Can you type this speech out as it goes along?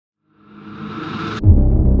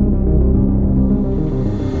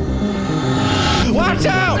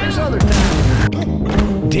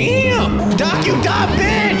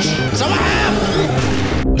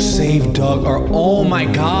dog are, oh my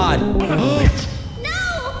God. No!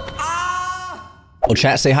 Oh,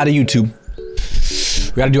 chat, say hi to YouTube.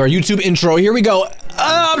 We gotta do our YouTube intro. Here we go.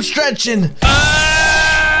 I'm stretching.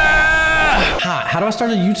 How do I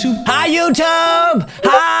start a YouTube? Hi, YouTube!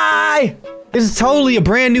 Hi! This is totally a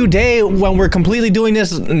brand new day when we're completely doing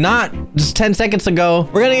this not just 10 seconds ago.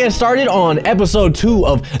 We're gonna get started on episode 2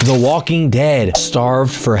 of The Walking Dead.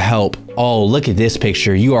 Starved for help. Oh, look at this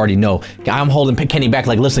picture. You already know. I'm holding Kenny back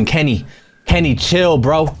like, listen, Kenny, chill,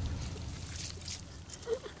 bro.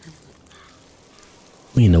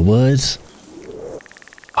 We in the woods.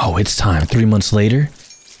 Oh, it's time. 3 months later.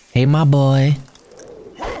 Hey, my boy.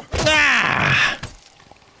 Ah!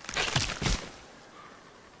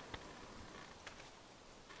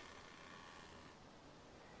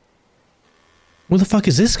 Who the fuck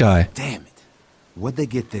is this guy? Damn it. What'd they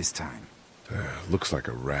get this time? Looks like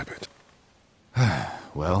a rabbit.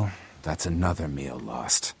 Well, that's another meal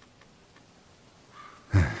lost.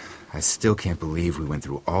 I still can't believe we went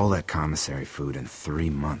through all that commissary food in 3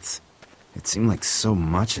 months. It seemed like so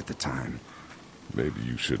much at the time. Maybe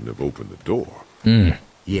you shouldn't have opened the door.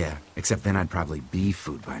 Yeah, except then I'd probably be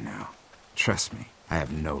food by now. Trust me, I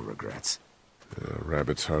have no regrets.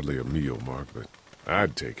 Rabbit's hardly a meal, Mark, but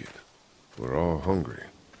I'd take it. We're all hungry.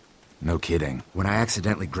 No kidding. When I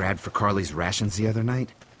accidentally grabbed for Carly's rations the other night,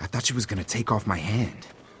 I thought she was gonna take off my hand.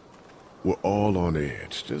 We're all on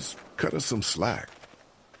edge. Just cut us some slack.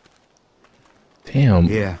 Damn.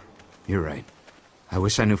 Yeah, you're right. I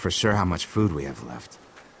wish I knew for sure how much food we have left.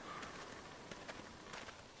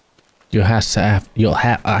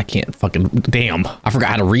 I can't fucking, damn. I forgot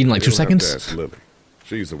how to read in like 2 seconds. Have to ask Lily.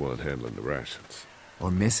 She's the one handling the rations.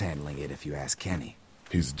 Or mishandling it if you ask Kenny.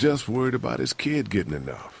 He's just worried about his kid getting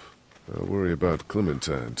enough. I worry about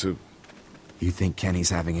Clementine, too. You think Kenny's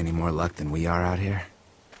having any more luck than we are out here?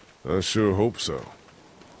 I sure hope so.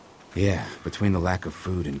 Yeah, between the lack of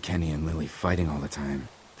food and Kenny and Lily fighting all the time,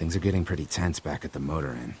 things are getting pretty tense back at the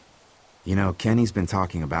motor inn. You know, Kenny's been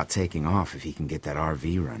talking about taking off if he can get that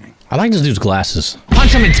RV running. I like this dude's glasses.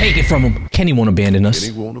 Punch him and take it from him. Kenny won't abandon us.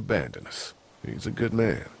 Kenny won't abandon us. He's a good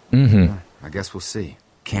man. I guess we'll see.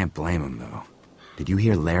 Can't blame him, though. Did you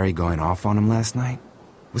hear Larry going off on him last night?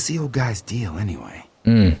 What's the old guy's deal, anyway?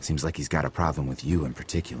 Seems like he's got a problem with you in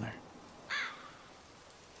particular.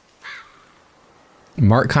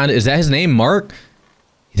 Mark kinda, is that his name, Mark?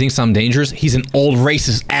 He thinks I'm dangerous? He's an old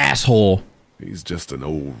racist asshole. He's just an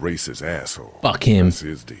old racist asshole. Fuck him. That's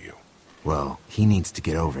his deal. Well, he needs to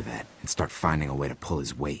get over that and start finding a way to pull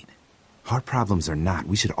his weight. Heart problems or not,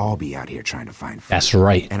 we should all be out here trying to find food. That's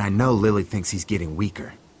right. And I know Lily thinks he's getting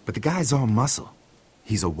weaker, but the guy's all muscle.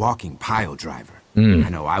 He's a walking pile driver. I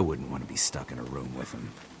know I wouldn't want to be stuck in a room with him.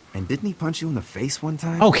 And didn't he punch you in the face one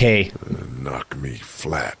time? Okay. Knock me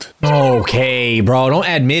flat. Okay, bro, don't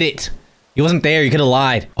admit it. He wasn't there, you could've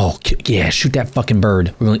lied. Oh, yeah, shoot that fucking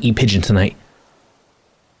bird. We're gonna eat pigeon tonight.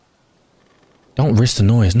 Don't risk the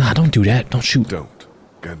noise. Nah, don't do that. Don't shoot. Don't.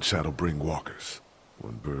 Gunshot'll bring walkers.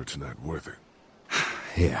 One bird's not worth it.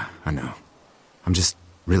 Yeah, I know. I'm just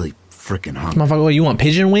really freaking hungry. Motherfucker, what, you want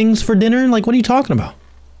pigeon wings for dinner? Like, what are you talking about?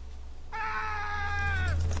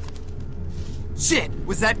 Shit,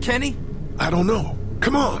 was that Kenny? I don't know.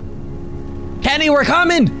 Come on. Kenny, we're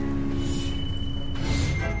coming!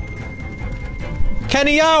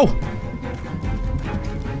 Kenny, yo!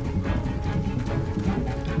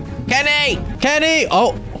 Kenny! Kenny!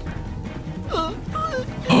 Oh!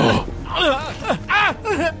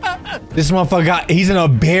 This motherfucker he's in a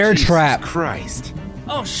bear trap. Christ.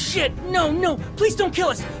 Oh shit! No! Please don't kill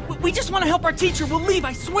us! We just want to help our teacher. We'll leave,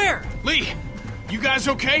 I swear! Lee, you guys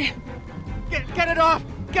okay? Get it off!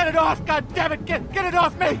 Get it off! God damn it! Get it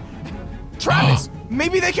off me! Travis,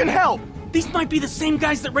 maybe they can help! These might be the same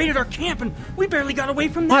guys that raided our camp, and we barely got away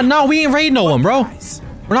from them. No, we ain't raiding no one, bro.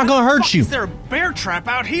 We're not gonna hurt you. Is there a bear trap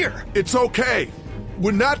out here? It's okay.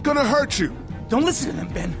 We're not gonna hurt you. Don't listen to them,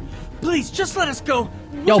 Ben. Please, just let us go.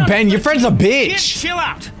 Yo, Ben, your friend's a Kid, bitch. chill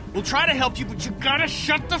out. We'll try to help you, but you gotta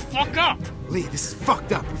shut the fuck up. Lee, this is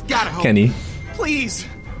fucked up. We've gotta help. Kenny. Please.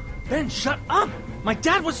 Ben, shut up! My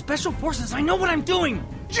dad was Special Forces. I know what I'm doing.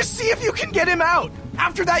 Just see if you can get him out!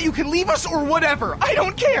 After that, you can leave us or whatever. I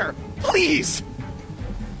don't care! Please!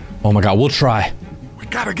 Oh my god, we'll try. We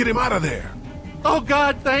gotta get him out of there. Oh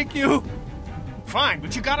God, thank you! Fine,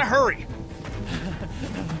 but you gotta hurry.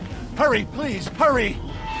 Hurry, please, hurry!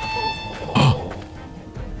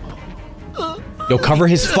 Yo, cover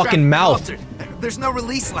his fucking mouth. Altered. There's no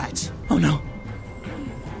release latch. Oh no.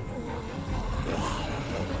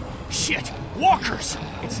 Shit, walkers.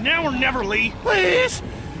 It's now or never, Lee. Please!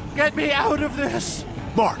 Get me out of this!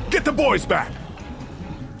 Mark, get the boys back.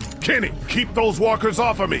 Kenny, keep those walkers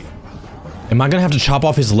off of me. Am I gonna have to chop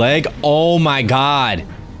off his leg? Oh my god.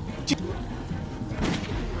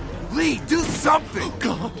 Lee, do something! Oh,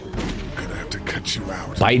 God. I'm gonna have to cut you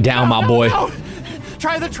out. Bite down, my boy. No.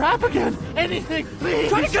 Try the trap again. Anything, please.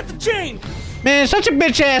 Try to get the chain! Man, shut your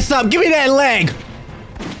bitch ass up. Give me that leg.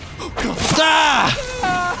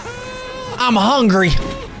 Ah! I'm hungry.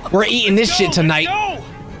 We're eating this shit tonight. No!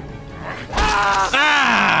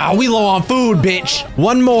 Ah! We low on food, bitch.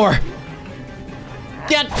 One more.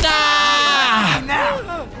 Get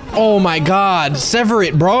that! Oh my god. Sever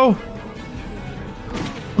it, bro.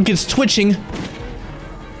 Look, it's twitching.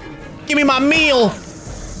 Give me my meal.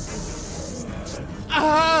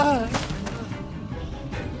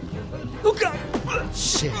 Oh, God!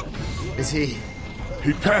 Shit. Is he?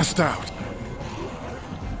 He passed out.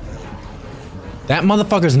 That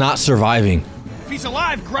motherfucker's not surviving. If he's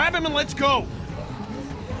alive, grab him and let's go!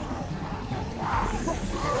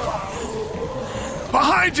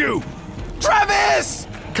 Behind you! Travis!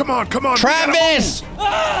 Come on, come on. Travis!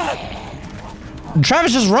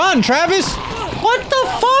 Travis, just run, Travis! What the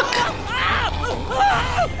fuck?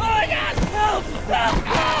 Oh my God! Help!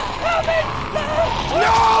 Help me! No!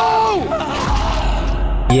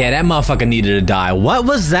 Yeah, that motherfucker needed to die. What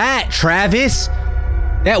was that, Travis?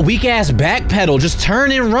 That weak ass backpedal. Just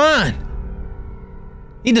turn and run.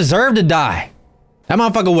 He deserved to die. That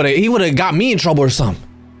motherfucker would have got me in trouble or something.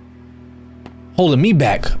 Holding me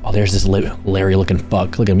back. Oh, there's this Larry looking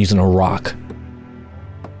fuck. Look at him using a rock.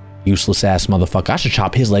 Useless ass motherfucker. I should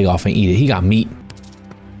chop his leg off and eat it. He got meat.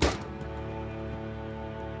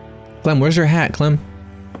 Clem, where's your hat, Clem?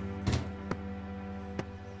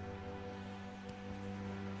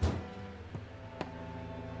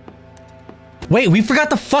 Wait, we forgot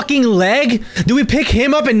the fucking leg? Do we pick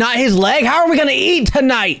him up and not his leg? How are we gonna eat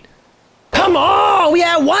tonight? Come on, we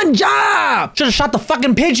had one job! Should've shot the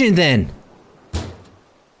fucking pigeon then.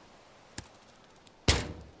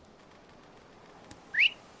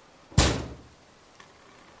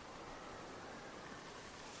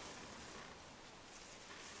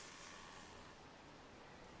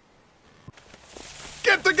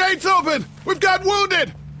 Get the gates open! We've got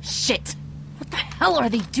wounded! Shit! What the hell are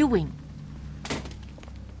they doing?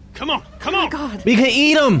 Come on, come on! God, We can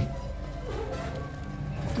eat him.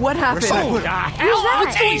 What happened? Oh, the hell?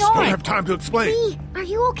 What's going Don't on? have time to explain. Lee, are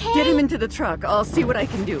you okay? Get him into the truck. I'll see what I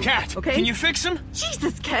can do. Cat, okay? can you fix him?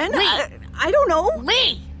 Jesus, Ken. Lee. I don't know.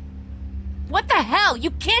 Lee! What the hell? You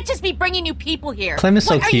can't just be bringing new people here. Clem is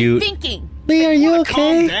so what are you cute. thinking? Lee, are you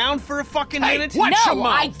Calm okay? down for a fucking Hey, minute. watch your No,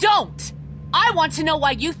 mouth. I don't! I want to know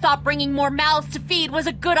why you thought bringing more mouths to feed was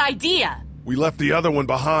a good idea. We left the other one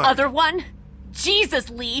behind. Other one? Jesus,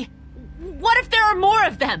 Lee. What if there are more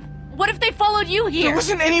of them? What if they followed you There here?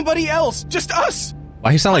 wasn't anybody else, just us.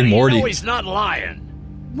 Why he sound like Morty? he's not lying.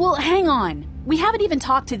 Well, hang on. We haven't even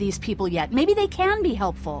talked to these people yet. Maybe they can be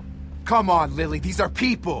helpful. Come on, Lily, these are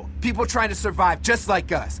people. People trying to survive just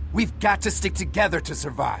like us. We've got to stick together to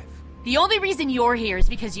survive. The only reason you're here is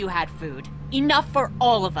because you had food. Enough for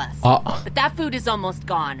all of us. But that food is almost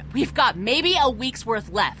gone. We've got maybe a week's worth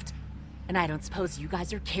left. And I don't suppose you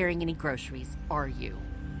guys are carrying any groceries, are you?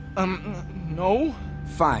 No?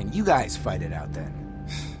 Fine, you guys fight it out then.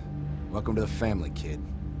 Welcome to the family, kid.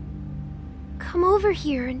 Come over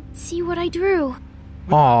here and see what I drew.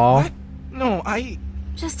 Aw. No,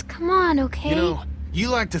 Just come on, okay? You know, you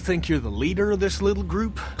like to think you're the leader of this little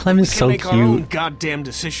group. Clem is We can so make our own cute. goddamn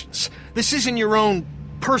decisions. This isn't your own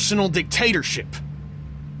personal dictatorship.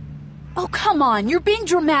 Oh, come on. You're being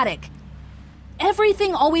dramatic.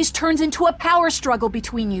 Everything always turns into a power struggle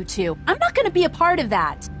between you two. I'm not going to be a part of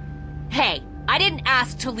that. Hey, I didn't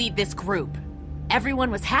ask to lead this group.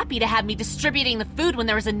 Everyone was happy to have me distributing the food when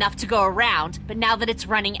there was enough to go around, but now that it's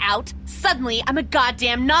running out, suddenly I'm a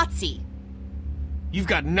goddamn Nazi. You've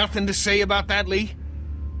got nothing to say about that, Lee?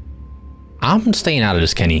 I'm staying out of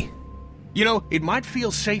this, Kenny. You know, it might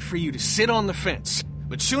feel safe for you to sit on the fence,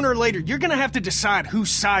 but sooner or later, you're gonna have to decide whose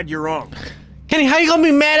side you're on. Kenny, how you gonna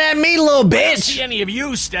be mad at me, little I don't bitch? see any of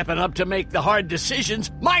you stepping up to make the hard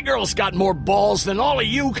decisions. My girl's got more balls than all of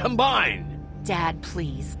you combined. Dad,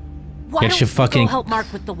 please. Why Get don't your you fucking- go help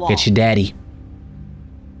Mark with the wall? Get your daddy.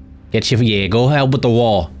 Go help with the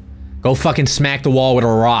wall. Go fucking smack the wall with a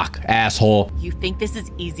rock, asshole. You think this is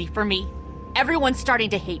easy for me? Everyone's starting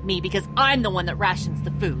to hate me because I'm the one that rations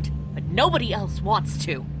the food, but nobody else wants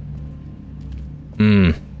to.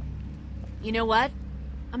 You know what?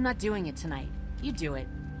 I'm not doing it tonight. You do it.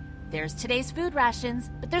 There's today's food rations,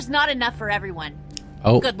 but there's not enough for everyone.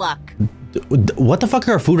 Oh. Good luck. What the fuck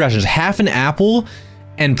are our food rations? Half an apple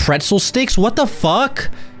and pretzel sticks? What the fuck?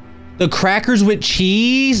 The crackers with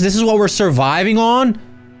cheese? This is what we're surviving on?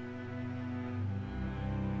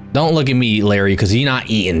 Don't look at me, Larry, because you're not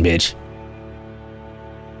eating, bitch.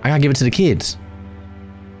 I gotta give it to the kids.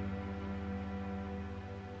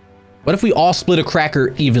 What if we all split a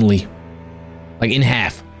cracker evenly? Like in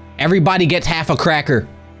half. Everybody gets half a cracker.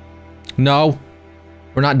 No,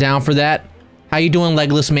 we're not down for that. How you doing,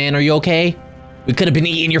 legless man? Are you okay? We could have been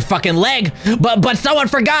eating your fucking leg, but someone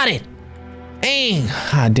forgot it. Dang.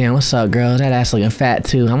 Ah, damn, what's up, girl? That ass looking fat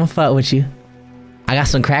too. I'ma fuck with you. I got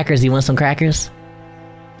some crackers. You want some crackers?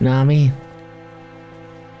 You know what I mean?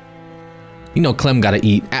 You know Clem gotta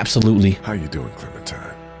eat. Absolutely. How you doing,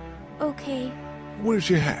 Clementine? Okay. Where's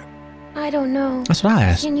your hat? I don't know. That's what I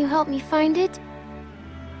asked. Can you help me find it?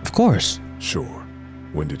 Of course. Sure.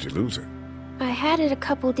 When did you lose it? I had it a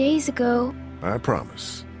couple days ago. I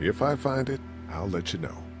promise. If I find it, I'll let you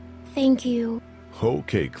know. Thank you.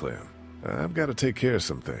 Okay, Clem. I've got to take care of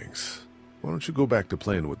some things. Why don't you go back to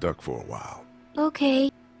playing with Duck for a while?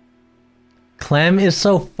 Okay. Clem is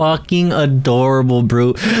so fucking adorable,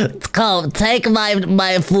 bro. Come, take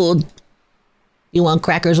my food. You want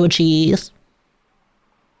crackers with cheese?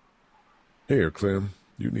 Here, Clem.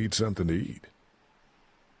 You need something to eat.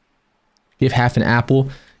 Give half an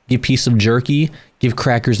apple. Give piece of jerky. Give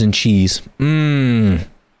crackers and cheese.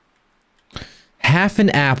 Half an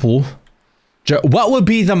apple. What would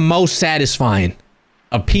be the most satisfying?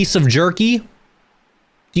 A piece of jerky?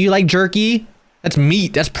 Do you like jerky? That's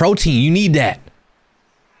meat. That's protein. You need that.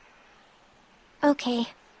 Okay.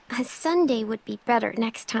 A Sunday would be better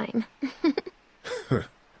next time.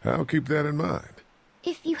 I'll keep that in mind.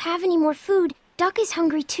 If you have any more food, Duck is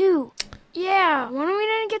hungry too. Yeah, when are we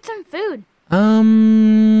gonna get some food?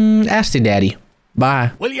 Ask your daddy.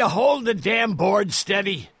 Bye. Will you hold the damn board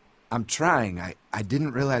steady? I'm trying. I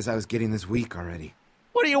didn't realize I was getting this weak already.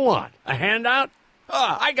 What do you want? A handout?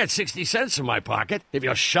 I got 60 cents in my pocket. If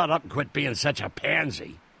you'll shut up and quit being such a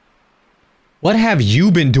pansy. What have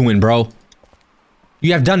you been doing, bro?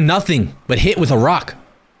 You have done nothing but hit with a rock.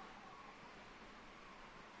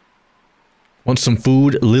 Want some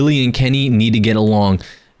food? Lily and Kenny need to get along.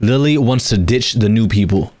 Lily wants to ditch the new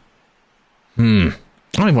people. I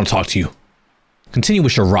don't even want to talk to you. Continue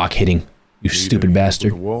with your rock hitting, you stupid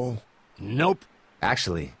bastard. Wall? Nope.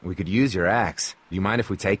 Actually, we could use your axe. Do you mind if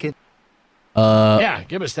we take it? Yeah,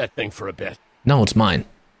 give us that thing for a bit. No, it's mine.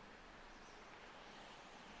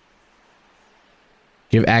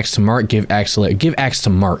 Give axe to Mark, give axe to Larry. Give axe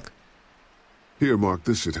to Mark. Here, Mark,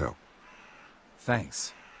 this should help.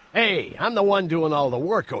 Thanks. Hey, I'm the one doing all the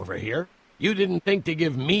work over here. You didn't think to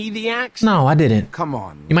give me the axe? No, I didn't. Come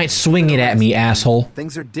on. You might swing it at me, asshole.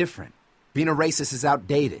 Things are different. Being a racist is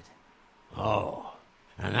outdated. Oh,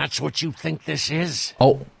 and that's what you think this is?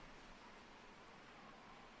 Oh.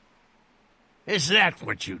 Is that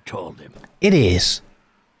what you told him? It is.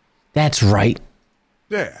 That's right.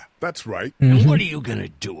 Yeah, that's right. And what are you gonna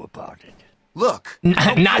do about it? Look.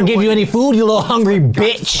 Not give you any food, you little hungry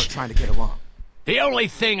bitch. Trying to get along. The only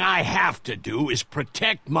thing I have to do is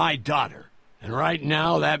protect my daughter. And right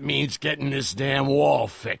now, that means getting this damn wall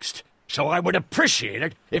fixed. So I would appreciate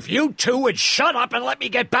it if you two would shut up and let me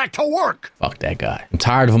get back to work. Fuck that guy. I'm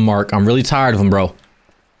tired of him, Mark. I'm really tired of him, bro.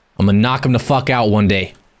 I'm gonna knock him the fuck out one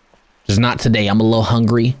day. Just not today. I'm a little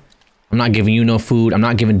hungry. I'm not giving you no food. I'm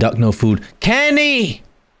not giving Duck no food. Kenny!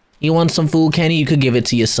 You want some food, Kenny? You could give it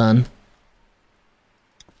to your son.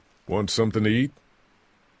 Want something to eat?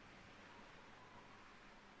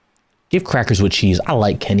 Give crackers with cheese. I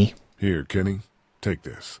like Kenny. Here, Kenny. Take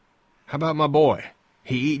this. How about my boy?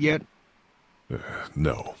 He eat yet?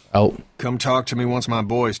 No. Oh. Come talk to me once my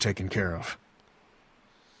boy's taken care of.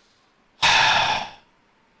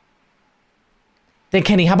 Then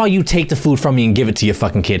Kenny, how about you take the food from me and give it to your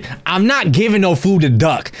fucking kid? I'm not giving no food to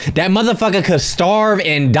Duck. That motherfucker could starve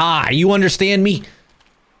and die. You understand me?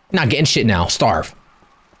 Not getting shit now. Starve.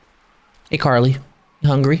 Hey, Carly. You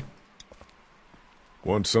hungry?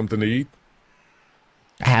 Want something to eat?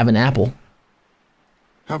 I have an apple.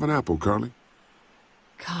 Have an apple, Carly.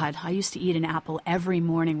 God, I used to eat an apple every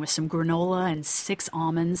morning with some granola and 6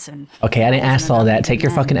 almonds and... Okay, I didn't ask all that. Take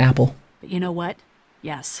your fucking apple. But you know what?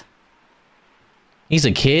 Yes. He's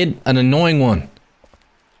a kid, an annoying one.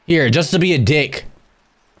 Here, just to be a dick.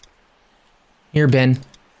 Here, Ben.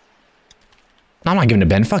 I'm not giving to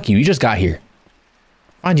Ben. Fuck you. You just got here.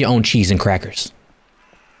 Find your own cheese and crackers.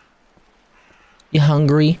 You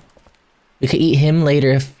hungry? We could eat him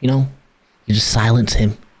later if, you know, you just silence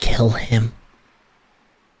him. Kill him.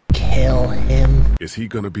 Kill him. Is he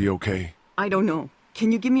gonna be okay? I don't know.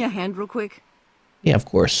 Can you give me a hand real quick? Yeah, of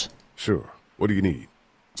course. Sure. What do you need?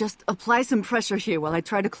 Just apply some pressure here while I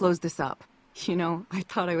try to close this up. You know, I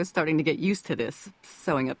thought I was starting to get used to this,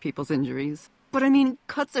 sewing up people's injuries. But I mean,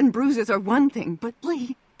 cuts and bruises are one thing, but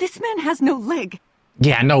Lee, This man has no leg.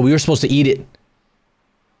 Yeah, no, we were supposed to eat it.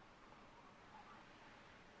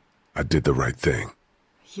 I did the right thing.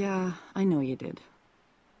 Yeah, I know you did.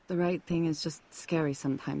 The right thing is just scary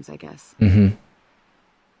sometimes, I guess. Mm-hmm.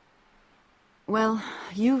 Well,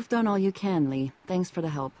 you've done all you can, Lee. Thanks for the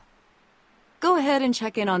help. Go ahead and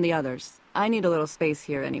check in on the others. I need a little space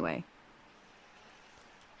here anyway.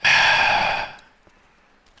 I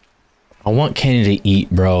want Kenny to eat,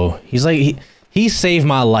 bro. He's like, he saved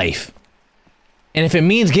my life. And if it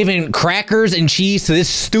means giving crackers and cheese to this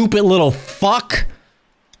stupid little fuck,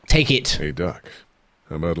 take it. Hey, Doc.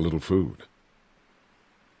 How about a little food?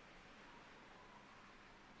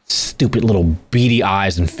 Stupid little beady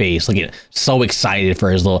eyes and face. Look at it. So excited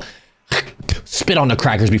for his little spit on the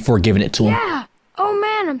crackers before giving it to him. Yeah. Oh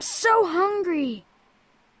man, I'm so hungry.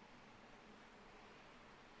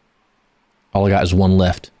 All I got is one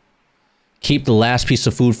left. Keep the last piece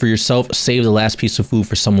of food for yourself. Save the last piece of food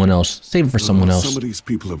for someone else. Save it for someone else. Some of these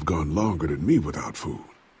people have gone longer than me without food.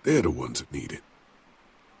 They're the ones that need it.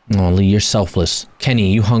 Oh, Lee, you're selfless.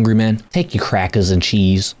 Kenny, you hungry, man? Take your crackers and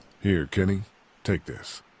cheese. Here, Kenny. Take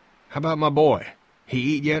this. How about my boy? He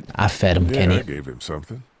eat yet? I fed him, Kenny. I gave him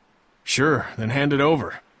something. Sure, then hand it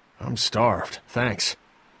over. I'm starved. Thanks.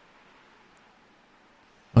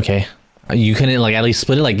 Okay. You couldn't, like, at least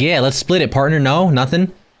split it? Like, yeah, let's split it, partner. No?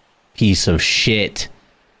 Nothing? Piece of shit.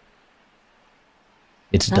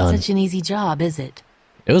 It's done. Not such an easy job, is it?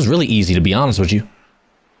 It was really easy, to be honest with you.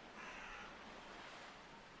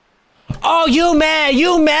 Oh, you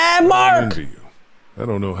mad, Mark? I envy you. I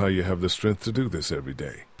don't know how you have the strength to do this every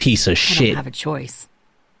day. Piece of I shit. don't have a choice.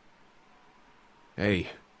 Hey,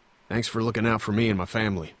 thanks for looking out for me and my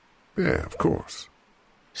family. Yeah, of course.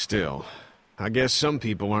 Still, I guess some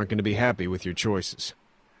people aren't going to be happy with your choices.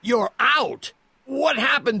 You're out! What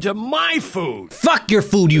happened to my food? Fuck your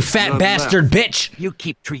food, you fat bastard bitch! You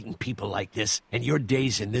keep treating people like this, and your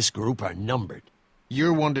days in this group are numbered.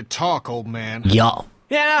 You're one to talk, old man. Yo.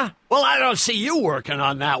 Yeah? Well, I don't see you working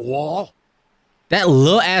on that wall. That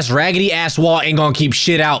little ass raggedy ass wall ain't gonna keep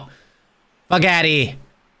shit out. Fuck outta here.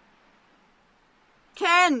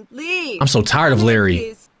 Ken, Lee. I'm so tired of Larry.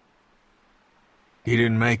 Please. He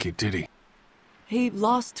didn't make it, did he? He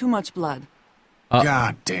lost too much blood.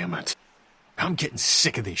 God damn it. I'm getting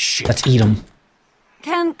sick of this shit. Let's eat him.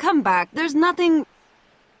 Ken, come back. There's nothing...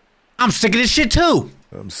 I'm sick of this shit too.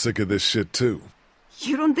 I'm sick of this shit too.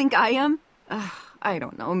 You don't think I am? I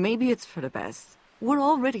don't know. Maybe it's for the best. We're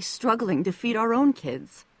already struggling to feed our own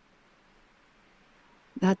kids.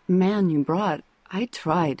 That man you brought, I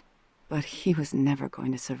tried, but he was never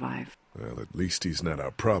going to survive. Well, at least he's not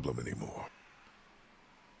our problem anymore.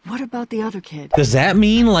 What about the other kid? Does that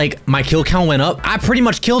mean, like, my kill count went up? I pretty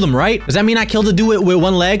much killed him, right? Does that mean I killed the dude with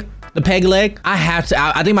one leg? The peg leg? I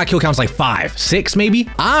think my kill count's like 5, 6 maybe?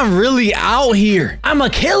 I'm really out here. I'm a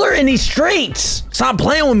killer in these streets. Stop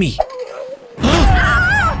playing with me.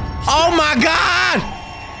 Oh my God!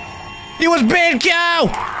 He was big, Joe!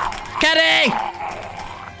 Kenny!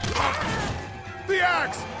 The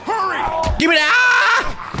axe! Hurry! Give me the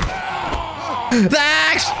The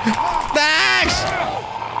axe! The axe!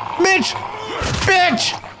 Mitch!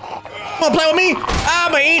 Bitch! Wanna play with me?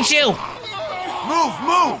 I'ma eat you!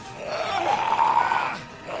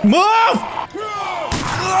 Move!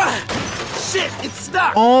 Shit, it's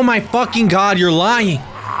stuck! Oh my fucking God, you're lying!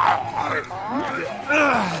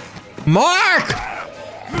 Mark!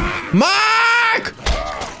 Mark!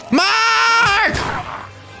 Mark!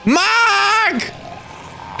 Mark!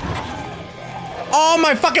 Oh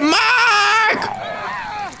my fucking Mark!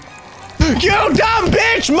 You dumb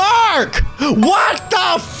bitch, Mark! What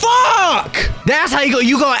the fuck? That's how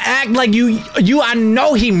you gonna act like I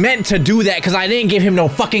know he meant to do that because I didn't give him no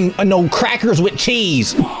fucking no crackers with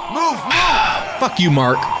cheese. Move! Fuck you,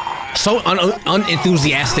 Mark. So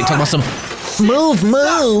unenthusiastic talking about some move.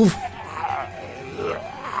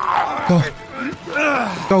 Go.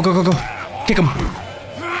 Kick him.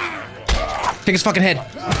 Kick his fucking head.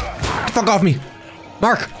 Fuck off me.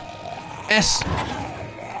 Mark. S.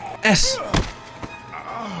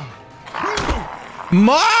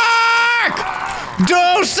 Mark!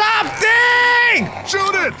 Do something!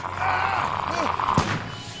 Shoot it!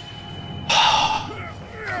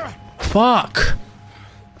 Fuck.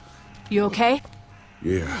 You okay?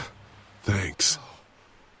 Yeah, thanks.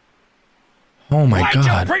 Oh my Why'd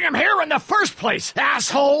God. you bring him here in the first place,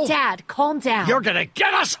 asshole? Dad, calm down. You're gonna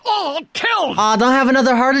get us all killed! Don't have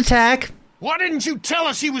another heart attack. Why didn't you tell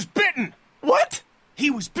us he was bitten? What? He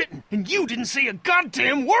was bitten, and you didn't say a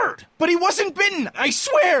goddamn word. But he wasn't bitten, I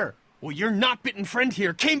swear! Well, your not-bitten friend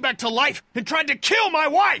here came back to life and tried to kill my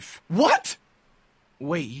wife. What?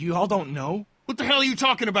 Wait, you all don't know? What the hell are you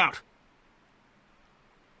talking about?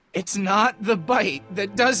 It's not the bite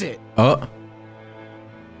that does it.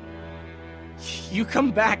 You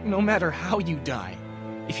come back no matter how you die.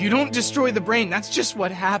 If you don't destroy the brain, that's just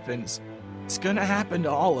what happens. It's gonna happen to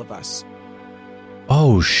all of us.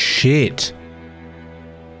 Oh, shit.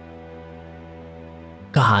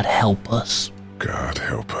 God help us. God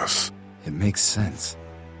help us. It makes sense.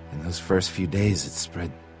 In those first few days, it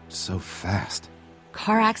spread so fast.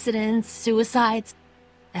 Car accidents, suicides,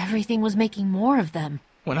 everything was making more of them.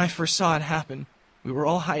 When I first saw it happen, we were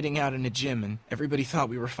all hiding out in a gym and everybody thought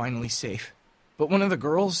we were finally safe. But one of the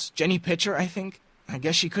girls, Jenny Pitcher, I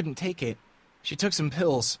guess she couldn't take it. She took some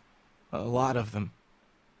pills. A lot of them.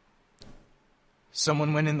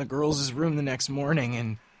 Someone went in the girls' room the next morning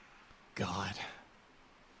and... God.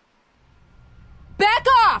 Back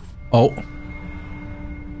off! Oh.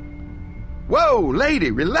 Whoa, lady,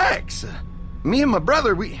 relax. Me and my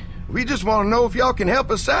brother, we just want to know if y'all can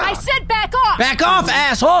help us out. I said back off! Back off,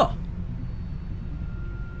 asshole!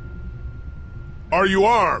 Are you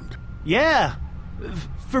armed? Yeah.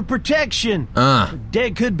 For protection.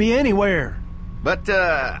 Dead could be anywhere. But,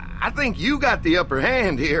 I think you got the upper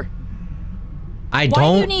hand here. I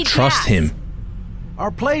don't trust him.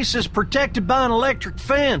 Our place is protected by an electric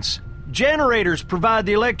fence. Generators provide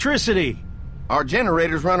the electricity. Our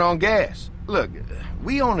generators run on gas. Look,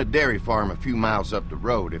 we own a dairy farm a few miles up the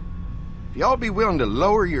road. If y'all be willing to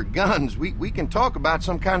lower your guns, we can talk about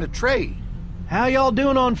some kind of trade. How y'all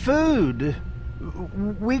doing on food?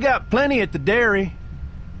 We got plenty at the dairy.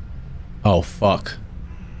 Oh, fuck.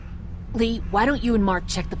 Lee, why don't you and Mark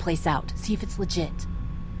check the place out? See if it's legit.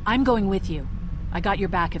 I'm going with you. I got your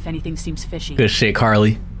back if anything seems fishy. Good shit,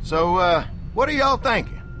 Carly. So, what are y'all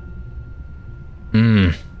thinking?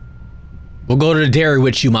 We'll go to the dairy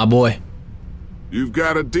with you, my boy. You've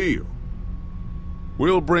got a deal.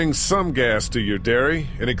 We'll bring some gas to your dairy.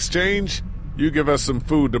 In exchange, you give us some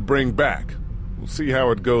food to bring back. We'll see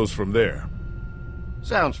how it goes from there.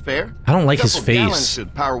 Sounds fair. I don't like his Couple gallons face.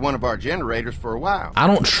 should power one of our generators for a while. I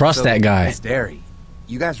don't trust that guy. This dairy,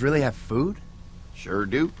 you guys really have food? Sure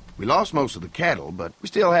do. We lost most of the cattle, but we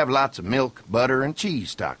still have lots of milk, butter, and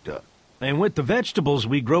cheese stocked up. And with the vegetables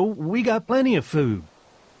we grow, we got plenty of food.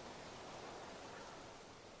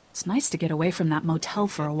 It's nice to get away from that motel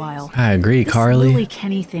for a while. I agree, This Carly. Lily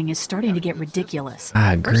Kenny thing is starting to get ridiculous.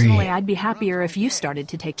 I agree. Personally, I'd be happier if you started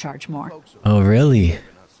to take charge more. Oh, really?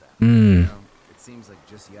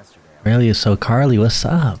 Really? So, Carly, what's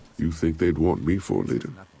up? You think they'd want me for leader?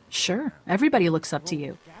 Sure, everybody looks up to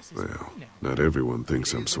you. Well, not everyone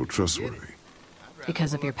thinks I'm so trustworthy.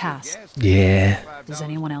 Because of your past. Yeah. Does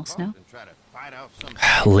anyone else know?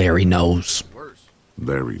 Larry knows.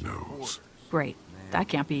 Larry knows. Great. That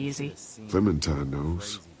can't be easy. Clementine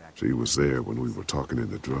knows. She was there when we were talking in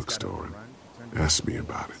the drugstore and asked me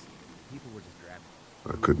about it.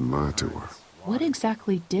 I couldn't lie to her. What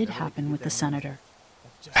exactly did happen with the senator?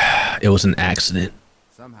 It was an accident.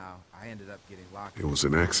 Somehow, I ended up getting locked. It was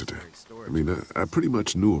an accident. I mean, I pretty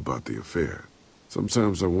much knew about the affair.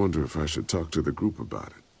 Sometimes I wonder if I should talk to the group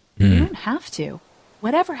about it. You don't have to.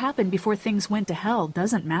 Whatever happened before things went to hell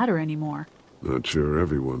doesn't matter anymore. Not sure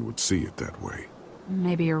everyone would see it that way.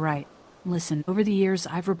 Maybe you're right. Listen, over the years,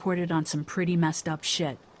 I've reported on some pretty messed up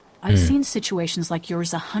shit. I've seen situations like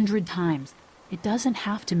yours 100 times. It doesn't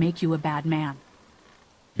have to make you a bad man.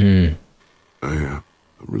 I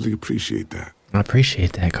really appreciate that. I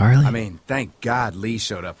appreciate that, Carly. I mean, thank God Lee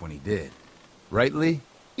showed up when he did. Right, Lee?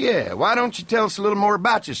 Yeah, why don't you tell us a little more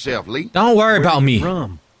about yourself, Lee? Don't worry about me.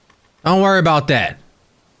 From? Don't worry about that.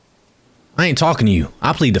 I ain't talking to you.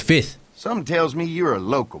 I plead the fifth. Something tells me you're a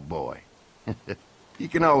local boy. You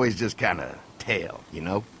can always just kind of tell, you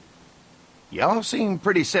know? Y'all seem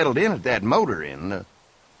pretty settled in at that motor inn.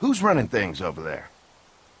 Who's running things over there?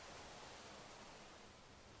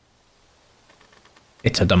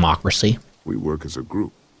 It's a democracy. We work as a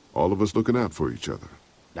group, all of us looking out for each other.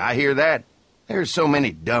 I hear that. There's so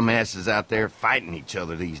many dumbasses out there fighting each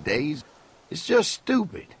other these days. It's just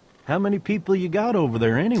stupid. How many people you got over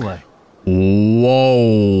there anyway? Whoa.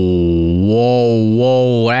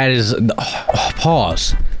 That is...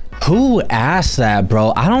 pause. Who asked that,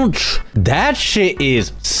 bro? That shit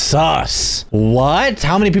is sus. What?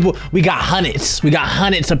 How many people? We got hundreds. We got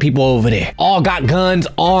hundreds of people over there. All got guns,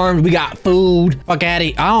 armed. We got food. Fuck at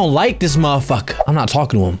it. I don't like this motherfucker. I'm not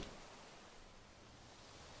talking to him.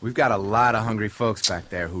 We've got a lot of hungry folks back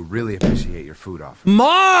there who really appreciate your food offer.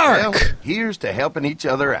 Mark! Well, here's to helping each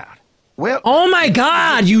other out. Well, oh my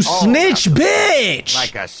God, you snitch bitch!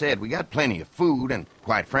 Like I said, we got plenty of food, and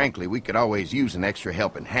quite frankly, we could always use an extra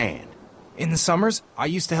helping hand. In the summers, I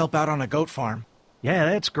used to help out on a goat farm. Yeah,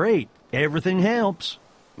 that's great. Everything helps.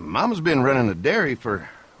 Mama's been running a dairy for,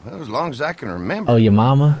 well, as long as I can remember. Oh, your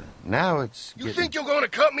mama? Now it's You think you're gonna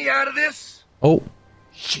cut me out of this? Oh.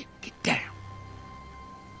 Shit, get down.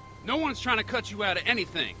 No one's trying to cut you out of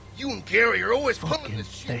anything. You and Gary are always pulling this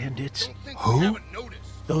shit. Bandits. Who?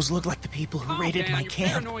 Those look like the people who raided my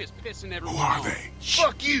camp. Who are they?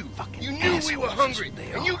 Fuck you! You knew we were hungry,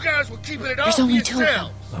 and you guys were keeping it all There's for only 2 of them.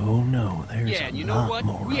 yourselves. Oh no, there's Yeah, and you know lot what?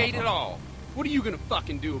 more We of ate them. it all. What are you gonna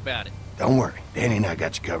fucking do about it? Don't worry. Danny and I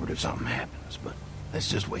got you covered if something happens, but let's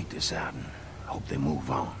just wait this out and hope they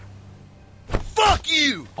move on. Fuck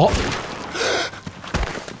you! Oh.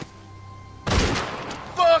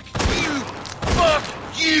 Fuck you!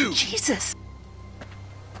 Fuck you! Jesus!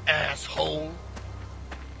 Asshole!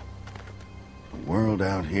 The world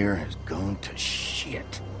out here has gone to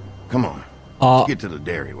shit. Come on. Let's get to the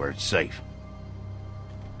dairy where it's safe.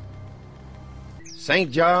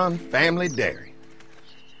 St. John Family Dairy.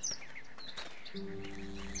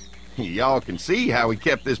 Y'all can see how we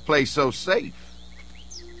kept this place so safe.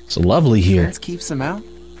 It's lovely here. Fence keeps them out?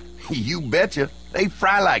 You betcha. They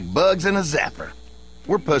fry like bugs in a zapper.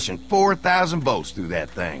 We're pushing 4,000 volts through that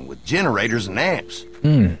thing with generators and amps.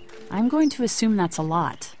 I'm going to assume that's a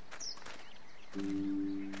lot.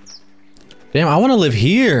 Damn, I want to live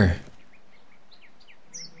here.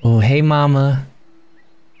 Oh, hey, mama.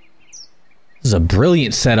 This is a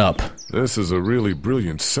brilliant setup. This is a really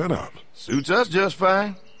brilliant setup. Suits us just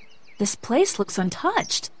fine. This place looks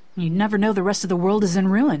untouched. You'd never know the rest of the world is in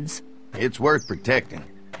ruins. It's worth protecting,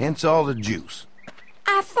 hence all the juice.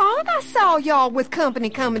 I thought I saw y'all with company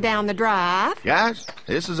coming down the drive. Guys,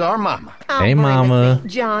 this is our mama. Hey, mama.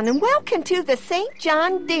 St. John, and welcome to the St.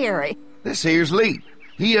 John Dairy. This here's Lee.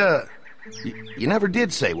 He, you never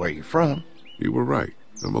did say where you're from. You were right.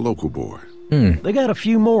 I'm a local boy. They got a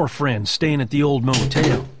few more friends staying at the old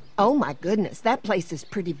motel. Oh my goodness, that place is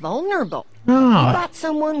pretty vulnerable. Oh. You got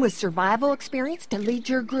someone with survival experience to lead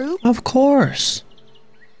your group? Of course.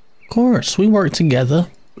 Of course, we work together.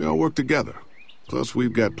 We all work together. Plus,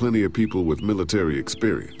 we've got plenty of people with military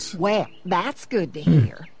experience. Well, that's good to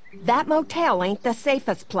hear. That motel ain't the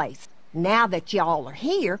safest place. Now that y'all are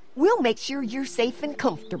here, we'll make sure you're safe and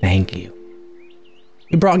comfortable. Thank you.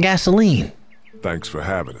 We brought gasoline. Thanks for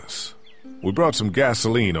having us. We brought some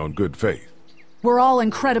gasoline on good faith. We're all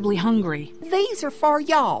incredibly hungry. These are for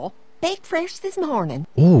y'all. Baked fresh this morning.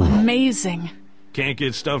 Ooh. Amazing. Can't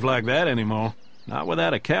get stuff like that anymore. Not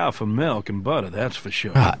without a cow for milk and butter, that's for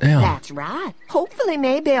sure. That's right. Hopefully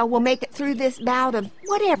Maybelle will make it through this bout of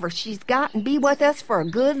whatever she's got and be with us for a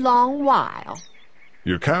good long while.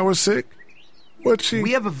 Your cow is sick? What's she?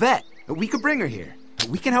 We have a vet. We could bring her here.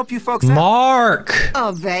 We can help you folks out. Mark!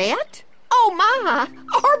 A vet? Oh my!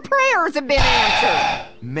 Our prayers have been answered.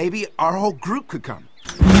 Maybe our whole group could come.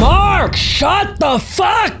 Mark, shut the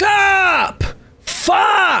fuck up!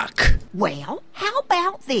 Fuck! Well, how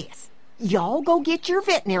about this? Y'all go get your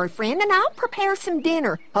veterinary friend and I'll prepare some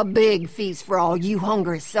dinner. A big feast for all you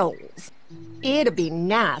hungry souls. It'd be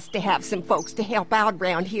nice to have some folks to help out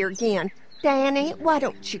around here again. Danny, why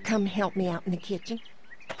don't you come help me out in the kitchen?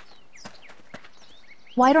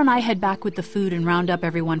 Why don't I head back with the food and round up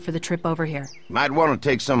everyone for the trip over here? Might want to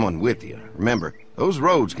take someone with you. Remember, those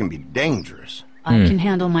roads can be dangerous. I can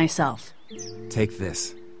handle myself. Take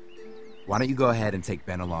this. Why don't you go ahead and take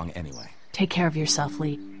Ben along anyway? Take care of yourself,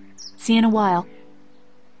 Lee. See you in a while.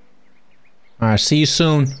 All right, see you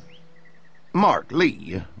soon. Mark,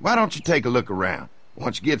 Lee, why don't you take a look around?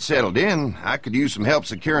 Once you get settled in, I could use some help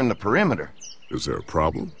securing the perimeter. Is there a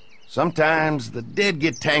problem? Sometimes the dead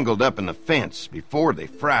get tangled up in the fence before they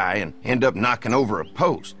fry and end up knocking over a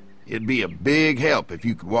post. It'd be a big help if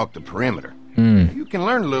you could walk the perimeter. You can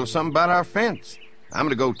learn a little something about our fence. I'm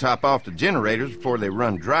gonna go top off the generators before they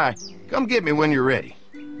run dry. Come get me when you're ready.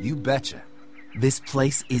 You betcha. This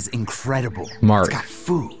place is incredible. Mark. It's got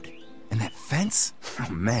food. And that fence? Oh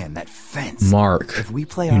man, that fence. Mark, if we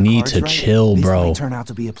play you our need cards to right, chill, this bro. might turn out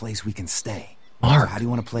to be a place we can stay. Mark. So how do you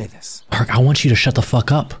want to play this? Mark, I want you to shut the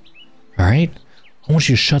fuck up. All right? I want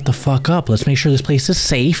you to shut the fuck up. Let's make sure this place is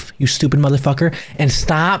safe, you stupid motherfucker. And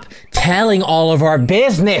stop telling all of our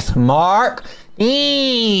business, Mark.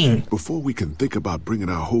 Before we can think about bringing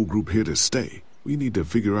our whole group here to stay, we need to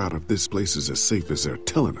figure out if this place is as safe as they're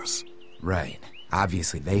telling us. Right.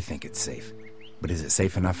 Obviously they think it's safe. But is it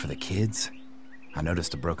safe enough for the kids? I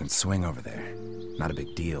noticed a broken swing over there. Not a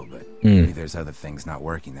big deal, but maybe there's other things not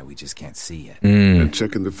working that we just can't see yet. And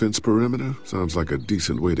checking the fence perimeter sounds like a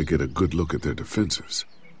decent way to get a good look at their defenses.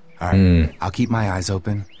 All right, I'll keep my eyes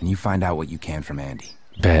open, and you find out what you can from Andy.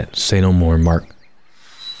 Bet. Say no more, Mark.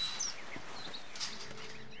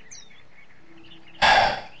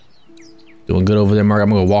 Doing good over there, Mark.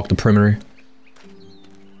 I'm gonna walk the perimeter.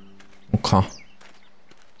 Okay.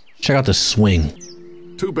 Check out the swing.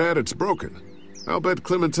 Too bad it's broken. I'll bet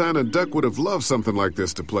Clementine and Duck would have loved something like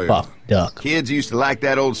this to play on. Duck. Kids used to like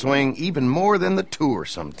that old swing even more than the tour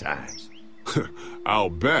sometimes.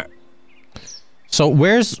 I'll bet. So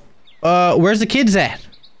where's the kids at?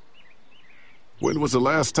 When was the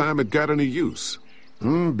last time it got any use?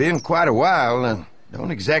 Been quite a while.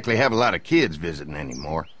 Don't exactly have a lot of kids visiting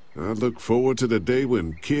anymore. I look forward to the day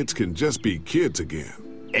when kids can just be kids again.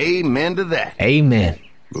 Amen to that. Amen.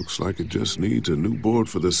 Looks like it just needs a new board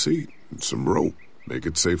for the seat and some rope. Make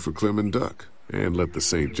it safe for Clem and Duck. And let the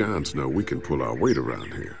St. John's know we can pull our weight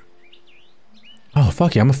around here. Oh,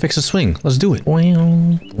 fuck yeah. I'm gonna fix the swing. Let's do it.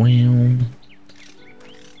 Wow.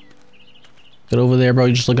 Get over there, bro.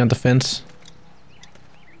 You just looking at the fence?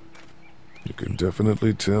 You can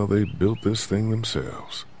definitely tell they built this thing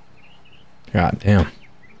themselves. God damn.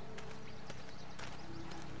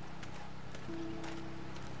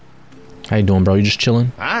 How you doing, bro? You just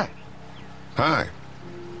chilling? Hi. Hi.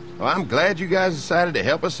 Well, I'm glad you guys decided to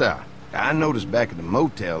help us out. I noticed back at the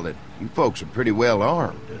motel that you folks are pretty well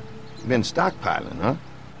armed. You've been stockpiling, huh?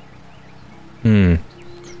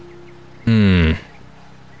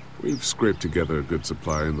 We've scraped together a good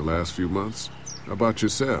supply in the last few months. How about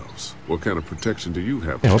yourselves? What kind of protection do you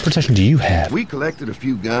have? Yeah, what protection do you have? We collected a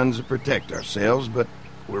few guns to protect ourselves, but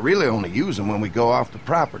we really only use them when we go off the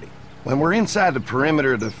property. When we're inside the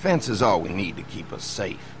perimeter, the fence is all we need to keep us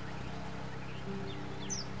safe.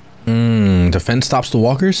 The fence stops the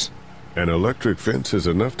walkers? An electric fence is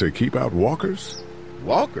enough to keep out walkers?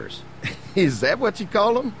 Walkers? Is that what you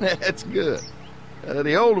call them? That's good.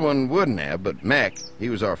 The old one wouldn't have, but Mac, he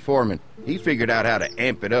was our foreman. He figured out how to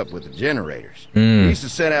amp it up with the generators. He used to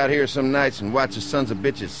sit out here some nights and watch the sons of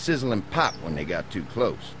bitches sizzle and pop when they got too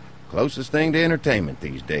close. Closest thing to entertainment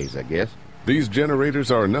these days, I guess. These generators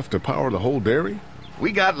are enough to power the whole dairy?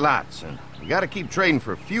 We got lots, and we gotta keep trading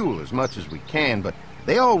for fuel as much as we can, but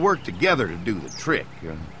they all work together to do the trick.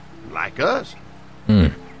 Like us.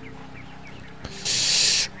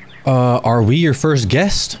 Are we your first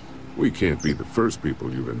guest? We can't be the first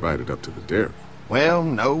people you've invited up to the dairy. Well,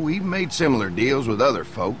 no, we've made similar deals with other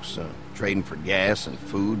folks, trading for gas and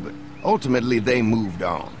food, but ultimately they moved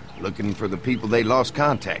on, looking for the people they lost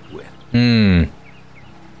contact with.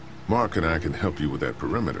 Mark and I can help you with that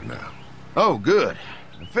perimeter now. Oh, good.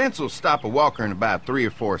 The fence will stop a walker in about 3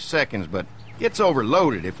 or 4 seconds, but gets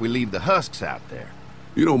overloaded if we leave the husks out there.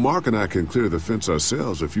 You know, Mark and I can clear the fence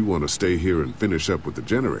ourselves if you want to stay here and finish up with the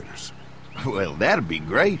generators. Well, that'd be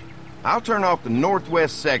great. I'll turn off the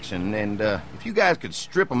northwest section, and if you guys could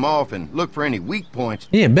strip them off and look for any weak points,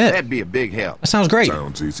 yeah, bet. That'd be a big help. That sounds great.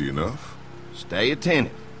 Sounds easy enough. Stay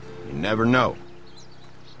attentive. You never know.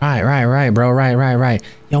 Right, bro. Right.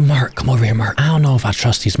 Yo, Mark, come over here, Mark. I don't know if I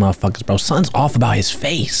trust these motherfuckers, bro. Something's off about his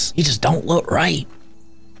face. He just don't look right.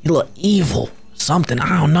 He look evil. Something,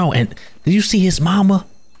 I don't know. And did you see his mama?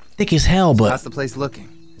 Thick as hell, but... How's the place looking?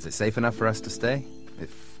 Is it safe enough for us to stay?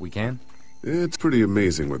 If we can? It's pretty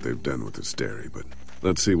amazing what they've done with this dairy, but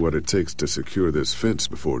let's see what it takes to secure this fence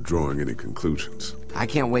before drawing any conclusions. I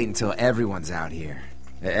can't wait until everyone's out here.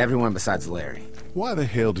 Everyone besides Larry. Why the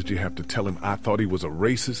hell did you have to tell him I thought he was a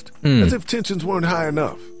racist? As if tensions weren't high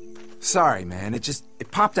enough. Sorry, man. It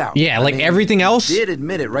popped out. Yeah, like everything else? He did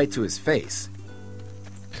admit it right to his face.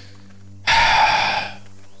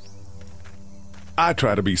 I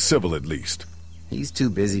try to be civil at least. He's too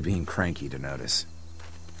busy being cranky to notice.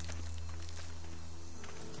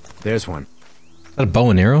 There's one. Is that a bow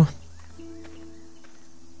and arrow?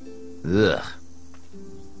 Ugh.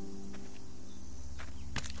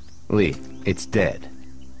 Lee, it's dead.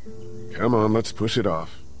 Come on, let's push it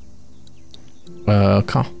off.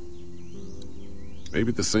 Come.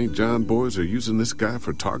 Maybe the St. John boys are using this guy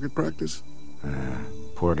for target practice?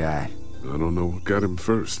 Poor guy. I don't know what got him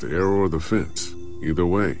first, the arrow or the fence. Either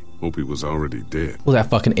way, hope he was already dead. Pull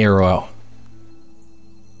that fucking arrow out.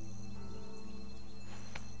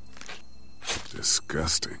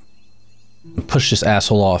 Disgusting. Push this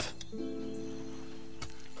asshole off.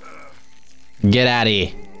 Get out of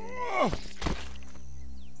here.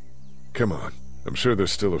 Come on. I'm sure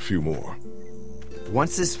there's still a few more.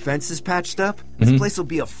 Once this fence is patched up, this place will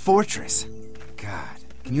be a fortress. God,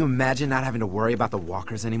 can you imagine not having to worry about the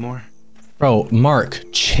walkers anymore? Bro, Mark,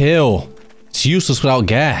 chill. It's useless without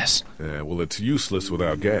gas. Yeah, well, it's useless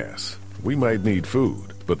without gas. We might need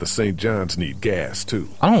food, but the St. John's need gas, too.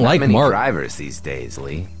 I don't like many Mark. Drivers these days,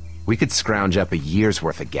 Lee. We could scrounge up a year's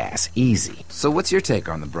worth of gas, easy. So what's your take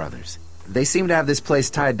on the brothers? They seem to have this place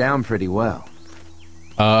tied down pretty well.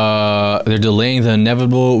 They're delaying the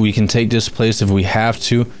inevitable. We can take this place if we have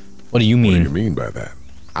to. What do you mean? What do you mean by that?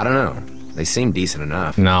 I don't know. They seem decent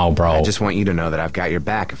enough. No, bro. I just want you to know that I've got your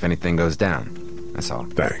back if anything goes down. That's all.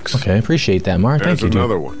 Thanks. Okay, appreciate that, Mark. Thank you, dude.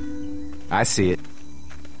 Another one. I see it.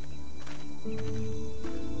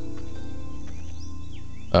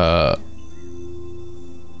 That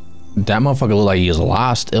motherfucker look like he is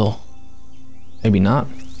alive still. Maybe not.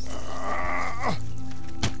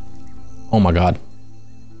 Oh my god.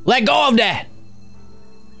 Let go of that!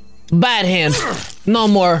 Bad hand. No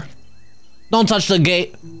more. Don't touch the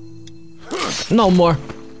gate. No more.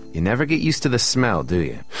 You never get used to the smell, do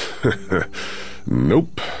you?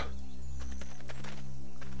 Nope.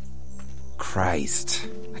 Christ.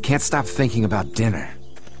 I can't stop thinking about dinner.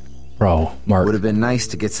 Bro, Mark. Would have been nice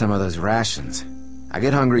to get some of those rations. I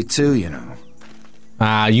get hungry too, you know.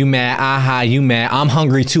 Ah, you mad? Aha, you mad? I'm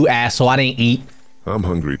hungry too, asshole. I didn't eat. I'm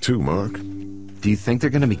hungry too, Mark. Do you think they're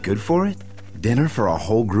gonna be good for it? Dinner for a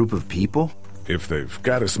whole group of people? If they've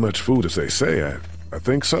got as much food as they say, I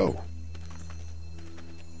think so.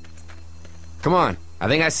 Come on, I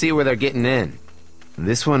think I see where they're getting in.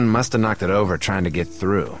 This one must have knocked it over trying to get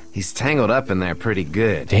through. He's tangled up in there pretty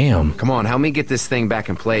good. Damn. Come on, help me get this thing back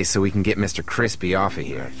in place so we can get Mr. Crispy off of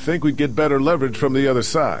here. I think we'd get better leverage from the other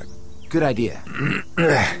side. Good idea.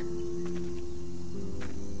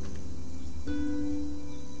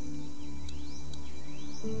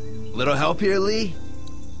 Little help here, Lee?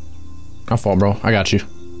 My fault, bro. I got you.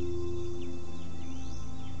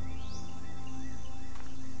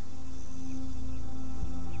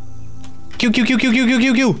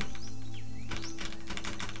 Q.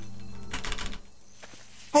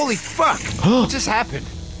 Holy fuck! What just happened?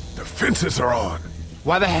 The fences are on.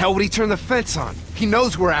 Why the hell would he turn the fence on? He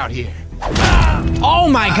knows we're out here. Oh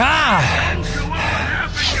my god!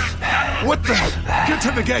 What the? Get to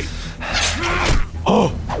the gate.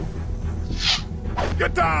 Oh!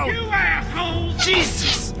 Get down! You asshole!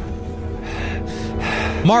 Jesus!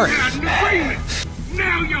 Mark!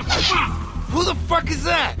 Now you're fucked! Who the fuck is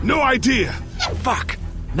that? No idea. Fuck.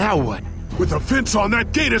 Now what? With a fence on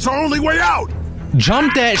that gate, it's our only way out.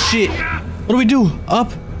 Jump that shit! What do we do?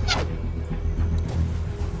 Up?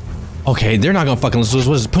 Okay, they're not gonna fucking listen to us.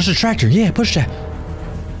 What is it? Push the tractor. Yeah, push that.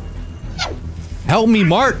 Help me,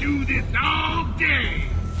 Mark. Do this all day.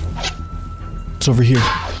 It's over here.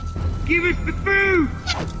 Give us the food.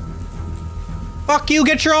 Fuck you,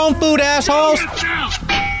 get your own food, assholes.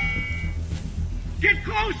 Get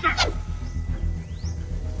closer.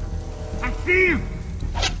 I see him.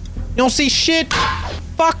 You don't see shit?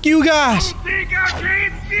 Fuck you guys. I think I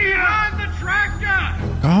can't see him. On the tractor.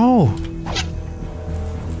 Oh.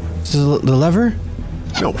 This is the lever?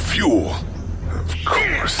 No fuel. Of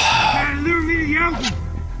course.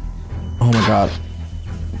 Oh my god.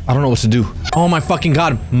 I don't know what to do. Oh my fucking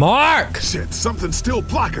god. Mark! Shit, something's still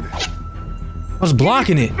blocking it. What's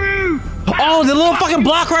blocking it? Oh, the little fucking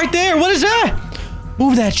block right there. What is that?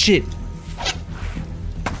 Move that shit.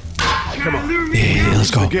 Come on. Yeah,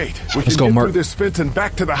 let's go. Let's go, Mark. Through this fence and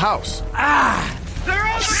back to the house. Ah! They're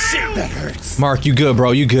over shit, that hurts. Mark, you good,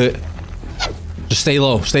 bro. You good. Just stay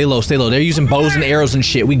low. Stay low. Stay low. They're using bows and arrows and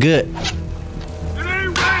shit. We good. It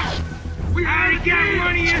ain't right. We gotta get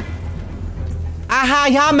one of you. Aha,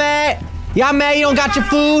 y'all mad? Y'all mad you don't got your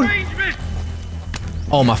food?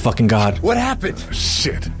 Oh my fucking god. What happened?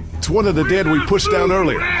 Shit. It's one of the dead we pushed down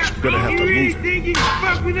earlier. Gonna have to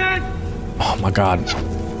move it. Oh my god.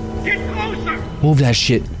 Get closer. Move that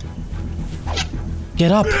shit.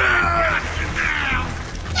 Get up. Go.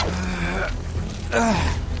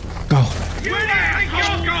 Where the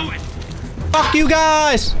hell you going? Fuck you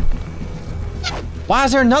guys. Why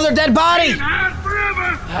is there another dead body?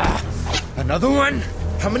 Another one?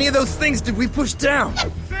 How many of those things did we push down?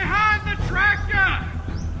 Behind the tractor.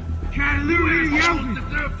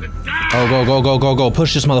 Go.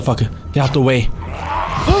 Push this motherfucker. Get out the way.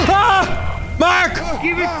 Ah! Mark!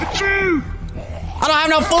 Give us the food. I don't have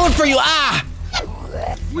no food for you. Ah!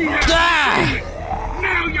 We have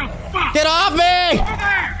now you're fucked. Get off me!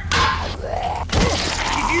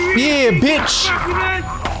 Yeah, bitch.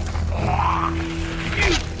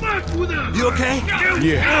 You okay?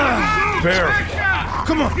 Yeah. Very.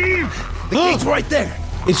 Come on. The gate's right there.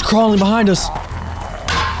 It's crawling behind us.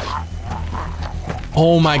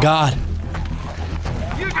 Oh my god.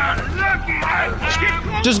 You got lucky.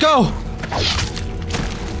 Just go.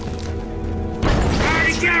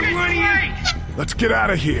 Let's get out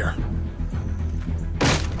of here.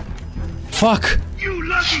 Fuck. You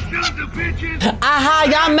lucky sons of bitches. Aha,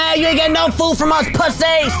 y'all mad? You ain't getting no food from us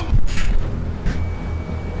pussies.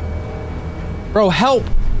 Bro, help.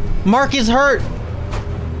 Mark is hurt.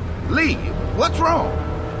 Lee, what's wrong?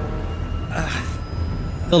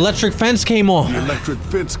 The electric fence came on. The electric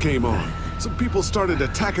fence came on. Some people started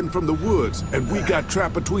attacking from the woods, and we got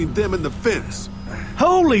trapped between them and the fence.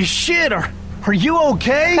 Holy shit, are you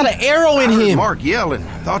okay? Got an arrow in I heard him. Mark yelling.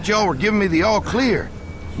 Thought y'all were giving me the all clear.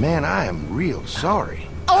 Man, I am real sorry.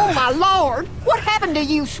 Oh, my Lord! What happened to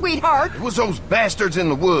you, sweetheart? It was those bastards in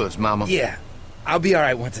the woods, Mama. Yeah, I'll be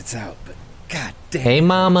alright once it's out, but god damn. Hey,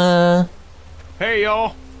 Mama. Hey,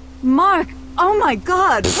 y'all. Mark, oh my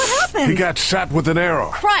God, what happened? He got shot with an arrow.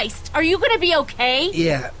 Christ, are you gonna be okay?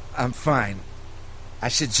 Yeah, I'm fine. I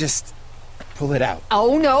should just pull it out.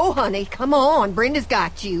 Oh, no, honey. Come on. Brenda's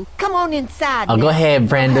got you. Come on inside Oh, now. go ahead,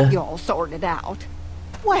 Brenda. I'll have you all sorted out.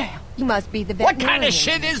 Well, you must be the What veterinarian. kind of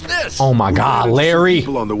shit is this? Oh my God, Larry.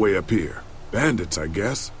 People on the way up here. Bandits, I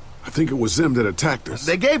guess. I think it was them that attacked us.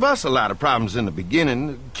 They gave us a lot of problems in the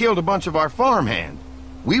beginning. Killed a bunch of our farmhands.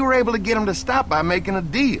 We were able to get them to stop by making a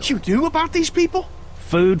deal. You knew about these people?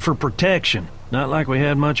 Food for protection. Not like we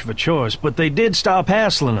had much of a choice, but they did stop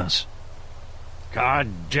hassling us. God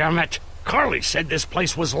damn it. Carly said this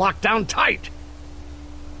place was locked down tight.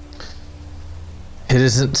 It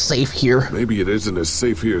isn't safe here. Maybe it isn't as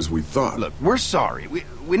safe here as we thought. Look, we're sorry.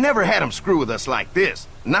 We never had them screw with us like this.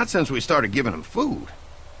 Not since we started giving them food.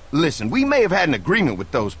 Listen, we may have had an agreement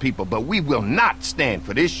with those people, but we will not stand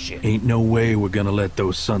for this shit. Ain't no way we're gonna let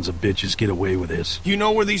those sons of bitches get away with this. You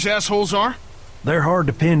know where these assholes are? They're hard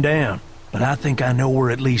to pin down, but I think I know where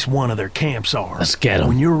at least one of their camps are. Let's get them.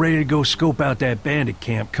 When you're ready to go scope out that bandit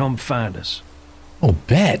camp, come find us. Oh,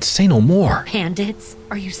 bet. Say no more. Bandits?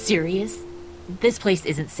 Are you serious? This place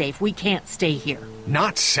isn't safe. We can't stay here.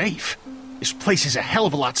 Not safe? This place is a hell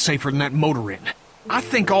of a lot safer than that motor inn. I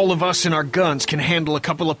think all of us and our guns can handle a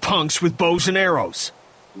couple of punks with bows and arrows.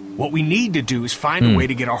 What we need to do is find a way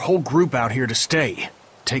to get our whole group out here to stay.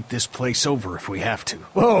 Take this place over if we have to.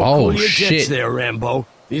 Whoa, Oh, cool your shit. jets there, Rambo.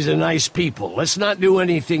 These are nice people. Let's not do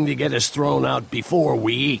anything to get us thrown out before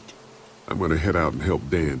we eat. I'm gonna head out and help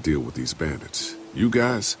Dan deal with these bandits. You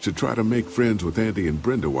guys should try to make friends with Andy and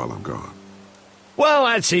Brenda while I'm gone. Well,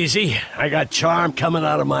 that's easy. I got charm coming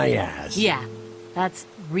out of my ass. Yeah, that's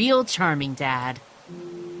real charming, Dad.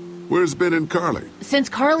 Where's Ben and Carly? Since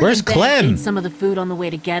Carly Where's and Ben Clem? ate some of the food on the way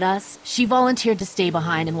to get us, she volunteered to stay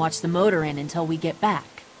behind and watch the motor inn until we get back.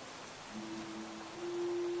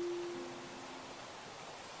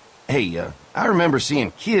 Hey, I remember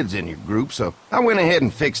seeing kids in your group, so I went ahead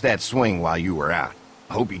and fixed that swing while you were out.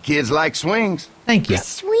 I hope you kids like swings. Thank you.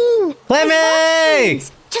 Swing! Clemmy! I love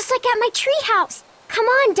swings, just like at my treehouse. Come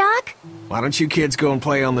on, Doc. Why don't you kids go and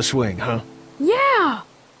play on the swing, huh? Yeah.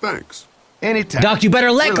 Thanks. Anytime. Doc, you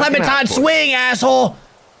better let We're looking Clementine out for you. swing, asshole.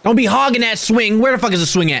 Don't be hogging that swing. Where the fuck is the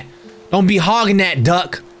swing at? Don't be hogging that,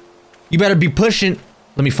 Duck. You better be pushing.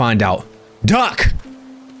 Let me find out. Duck!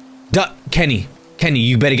 Duck, Kenny,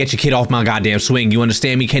 you better get your kid off my goddamn swing. You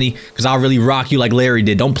understand me, Kenny? Because I'll really rock you like Larry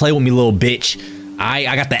did. Don't play with me, little bitch.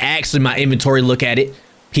 I got the axe in my inventory. Look at it.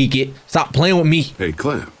 Peek it. Stop playing with me. Hey,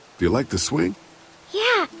 Clem, do you like the swing?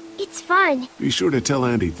 Yeah, it's fun. Be sure to tell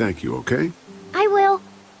Andy thank you, okay? I will.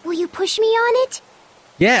 Will you push me on it?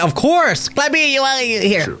 Yeah, of course. Clemmy, you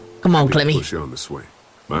here. Sure. Come on, Let me Clemmy. push you on the swing.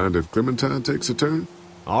 Mind if Clementine takes a turn?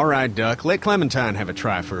 All right, Duck. Let Clementine have a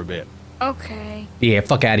try for a bit. Okay. Yeah,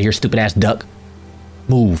 fuck out of here, stupid ass duck.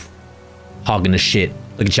 Move. Hogging the shit.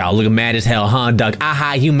 Look at y'all, looking mad as hell, huh, Duck?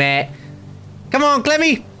 Aha, you mad? Come on,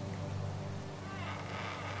 Clemmy.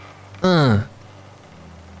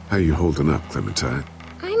 How you holding up, Clementine?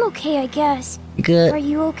 I'm okay, I guess. Good. Are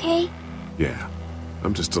you okay? Yeah.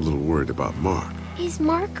 I'm just a little worried about Mark. Is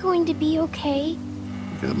Mark going to be okay? You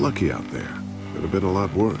got lucky out there. Could have been a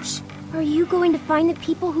lot worse. Are you going to find the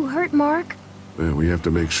people who hurt Mark? Man, we have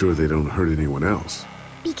to make sure they don't hurt anyone else.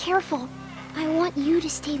 Be careful. I want you to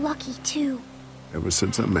stay lucky, too. Ever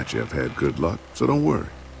since I met you, I've had good luck, so don't worry.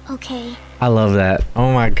 Okay. I love that.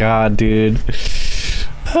 Oh my god, dude.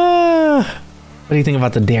 What do you think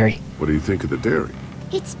about the dairy? What do you think of the dairy?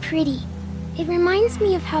 It's pretty. It reminds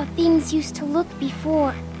me of how things used to look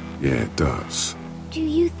before. Yeah, it does. Do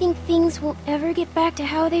you think things will ever get back to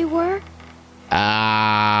how they were?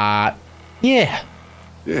 Yeah.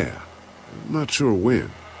 Yeah. I'm not sure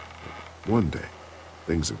when. But one day,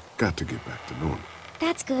 things have got to get back to normal.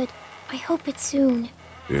 That's good. I hope it's soon.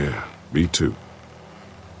 Yeah, me too.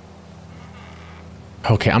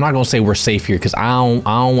 Okay, I'm not gonna say we're safe here because I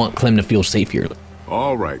don't want Clem to feel safe here.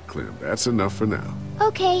 All right, Clem, that's enough for now.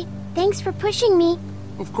 Okay, thanks for pushing me.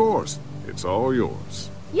 Of course, it's all yours.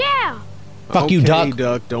 Yeah. Fuck you, Duck.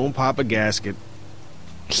 Duck, don't pop a gasket.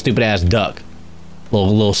 Stupid ass duck.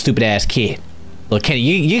 Little stupid ass kid. Look, Kenny,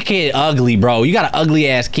 you kid ugly, bro. You got an ugly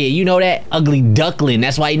ass kid. You know that? Ugly duckling.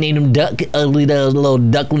 That's why you named him Duck. Ugly little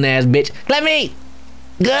duckling ass bitch. Clemmy!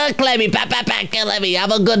 Good, Clemmy. Pat, Clemmy.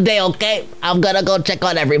 Have a good day, okay? I'm gonna go check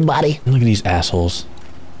on everybody. Look at these assholes.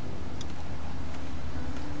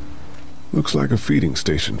 Looks like a feeding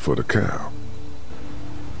station for the cow.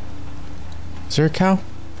 Is there a cow?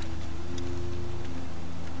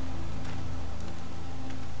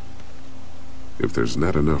 If there's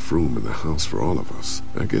not enough room in the house for all of us,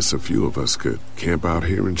 I guess a few of us could camp out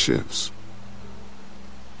here in shifts.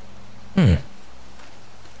 Hey,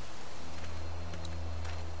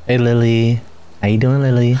 Lily. How you doing,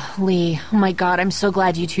 Lily? Lee, oh my god, I'm so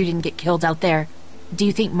glad you two didn't get killed out there. Do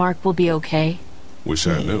you think Mark will be okay? Wish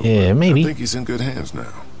I knew. Yeah, maybe. I think he's in good hands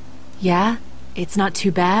now. Yeah? It's not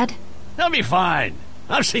too bad? He'll be fine.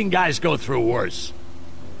 I've seen guys go through worse.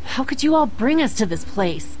 How could you all bring us to this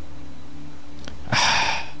place?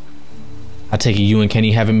 I take it you and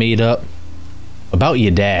Kenny haven't made up about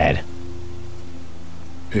your dad.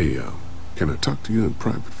 Hey, can I talk to you in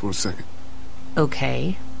private for a second?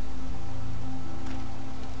 Okay.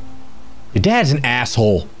 Your dad's an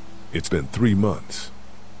asshole. It's been 3 months.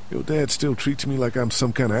 Your dad still treats me like I'm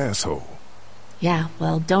some kind of asshole. Yeah,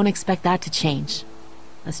 well, don't expect that to change.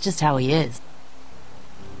 That's just how he is.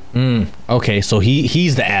 Okay, so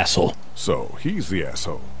he's the asshole. So, he's the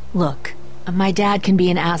asshole. Look, my dad can be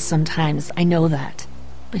an ass sometimes, I know that.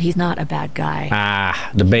 But he's not a bad guy.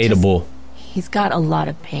 Ah, debatable. He's got a lot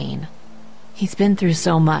of pain. He's been through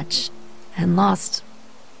so much, and lost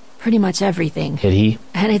pretty much everything. Did he?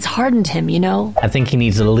 And it's hardened him, you know? I think he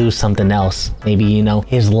needs to lose something else. Maybe, you know,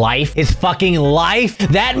 his life. His fucking life.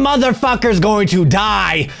 That motherfucker's going to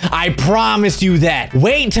die. I promise you that.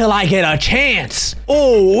 Wait till I get a chance.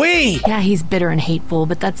 Ooh-wee. Yeah, he's bitter and hateful,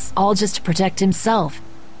 but that's all just to protect himself.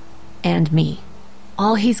 And me.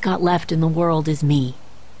 All he's got left in the world is me.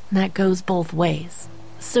 And that goes both ways.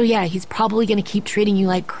 So yeah, he's probably gonna keep treating you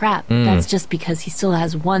like crap. That's just because he still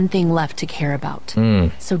has one thing left to care about.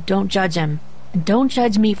 So don't judge him. And don't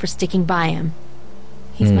judge me for sticking by him.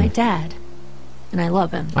 He's my dad. And I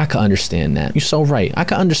love him. I can understand that. You're so right. I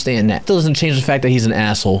can understand that. Still doesn't change the fact that he's an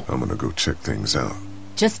asshole. I'm gonna go check things out.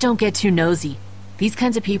 Just don't get too nosy. These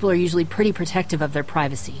kinds of people are usually pretty protective of their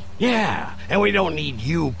privacy. Yeah, and we don't need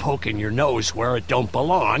you poking your nose where it don't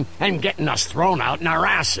belong and getting us thrown out in our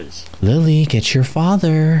asses. Lily, get your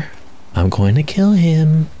father. I'm going to kill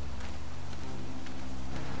him.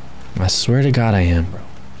 I swear to God I am, bro.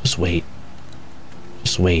 Just wait.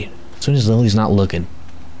 Just wait. As soon as Lily's not looking,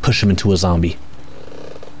 push him into a zombie.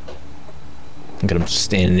 Look at him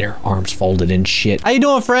standing there, arms folded and shit. How you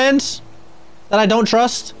doing, friends? That I don't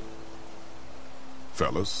trust?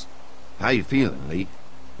 Fellas. How you feeling, Lee?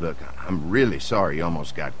 Look, I'm really sorry you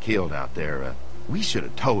almost got killed out there. We should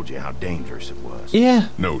have told you how dangerous it was. Yeah.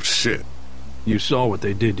 No shit. You saw what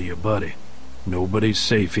they did to your buddy. Nobody's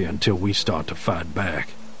safe here until we start to fight back.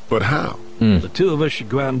 But how? The two of us should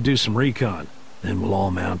go out and do some recon. Then we'll all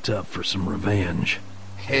mount up for some revenge.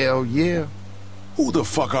 Hell yeah. Who the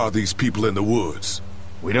fuck are these people in the woods?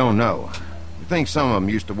 We don't know. We think some of them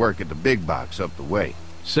used to work at the big box up the way.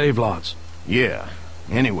 Save lots. Yeah.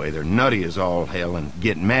 Anyway, they're nutty as all hell and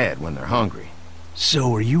get mad when they're hungry.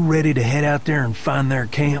 So are you ready to head out there and find their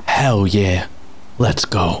camp? Hell yeah. Let's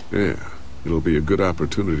go. Yeah. It'll be a good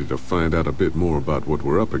opportunity to find out a bit more about what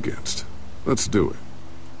we're up against. Let's do it.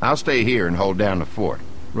 I'll stay here and hold down the fort.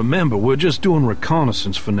 Remember, we're just doing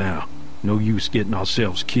reconnaissance for now. No use getting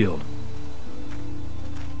ourselves killed.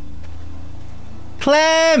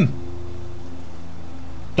 Clem!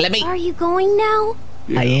 Clemmy! Are you going now?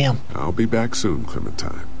 Yeah, I am. I'll be back soon,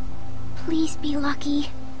 Clementine. Please be lucky.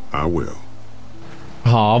 I will.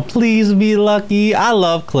 Oh, please be lucky. I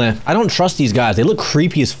love Clem. I don't trust these guys. They look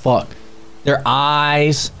creepy as fuck. Their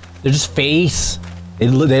eyes, their just face. They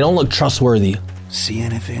don't look trustworthy. See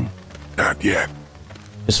anything? Not yet.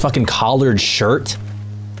 His fucking collared shirt.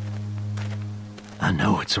 I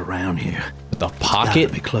know it's around here. With the pocket.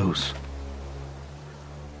 Gotta be close.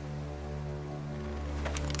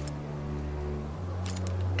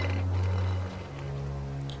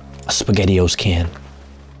 A SpaghettiOs can.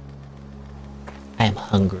 I am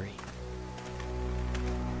hungry.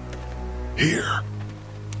 Here.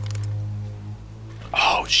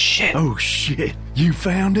 Oh shit. Oh shit. You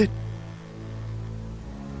found it?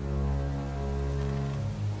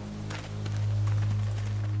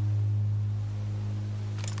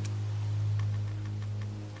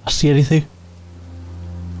 I see anything?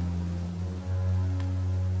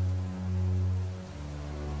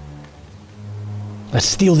 Let's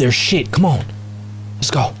steal their shit. Come on. Let's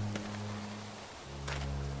go.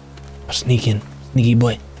 Sneaking. Sneaky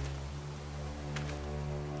boy.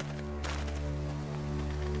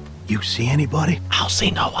 You see anybody? I'll see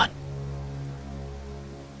no one.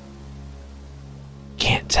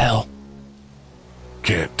 tell.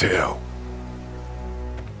 Can't tell.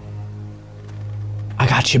 I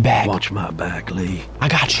got your back. Watch my back, Lee. I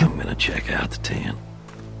got you. I'm gonna check out the tent.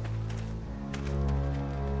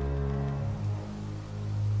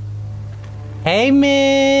 Hey,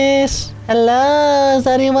 miss. Hello, is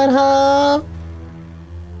anyone home?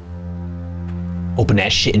 Open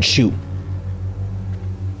that shit and shoot.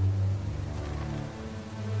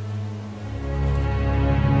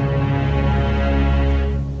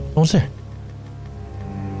 No one's there.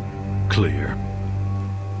 Clear.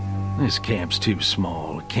 This camp's too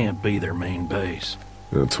small. It can't be their main base.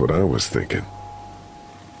 That's what I was thinking.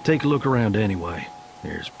 Take a look around anyway.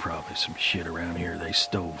 There's probably some shit around here they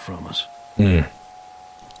stole from us.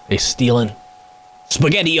 They stealing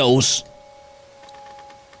SpaghettiOs.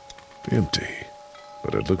 Empty.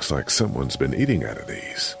 But it looks like someone's been eating out of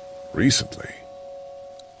these. Recently.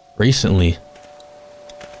 Recently?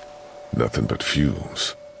 Nothing but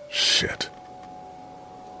fumes. Shit.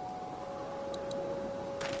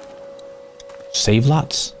 Save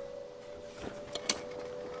lots?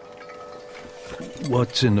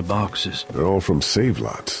 What's in the boxes? They're all from save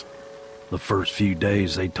lots. The first few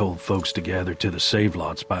days they told folks to gather to the save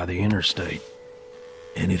lots by the interstate.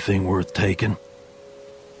 Anything worth taking?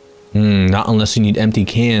 Not unless you need empty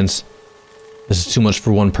cans. This is too much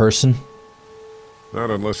for one person. Not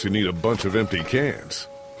unless you need a bunch of empty cans.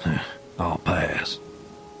 I'll pass.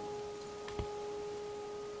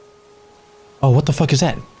 Oh, what the fuck is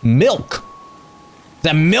that? Milk! Is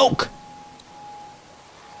that milk?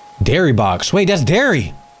 Dairy box. Wait, that's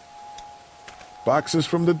dairy. Boxes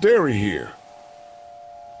from the dairy here.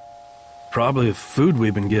 Probably the food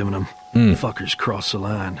we've been giving them. Fuckers cross the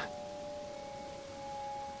line.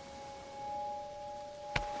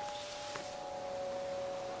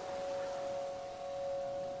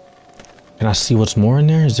 Can I see what's more in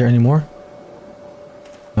there? Is there any more?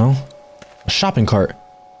 No? A shopping cart.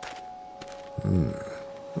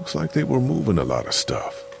 Looks like they were moving a lot of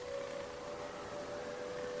stuff.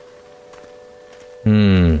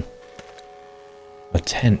 A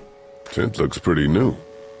tent. Tent looks pretty new.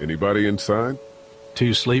 Anybody inside?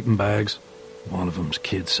 2 sleeping bags. One of them's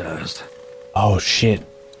kid-sized. Oh, shit.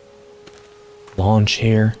 Lawn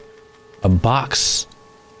chair. A box.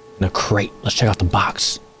 And a crate. Let's check out the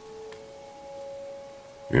box.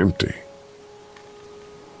 Empty.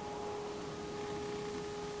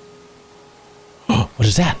 What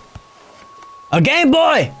is that? A Game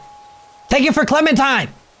Boy! Take it for Clementine!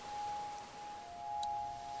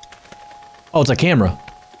 Oh, it's a camera.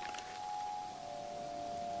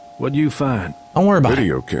 What'd you find? Don't worry about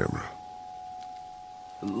Video camera.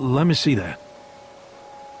 Let me see that.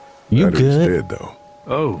 You Battery's good? dead, though.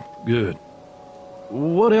 Oh, good.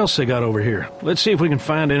 What else they got over here? Let's see if we can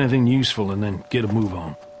find anything useful and then get a move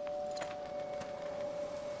on.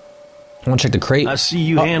 I want to check the crate. I see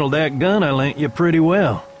you handled that gun I lent you pretty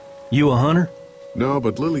well. You a hunter? No,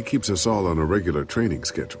 but Lily keeps us all on a regular training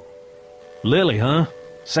schedule. Lily, huh?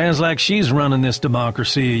 Sounds like she's running this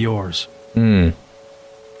democracy of yours. Can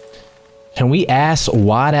we ask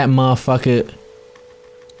why that motherfucker...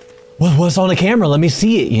 What's on the camera? Let me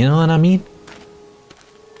see it, you know what I mean?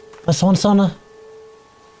 What's on the...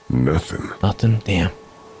 Nothing. Nothing? Damn.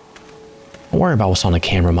 Don't worry about what's on the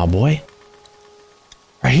camera, my boy.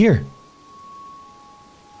 Right here.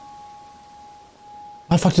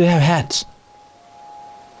 Why the fuck do they have hats?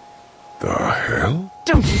 The hell?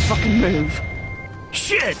 Don't you fucking move.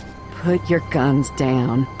 Shit! Put your guns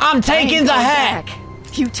down. I'm taking the hat! Back.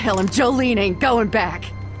 You tell him Jolene ain't going back.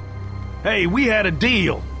 Hey, we had a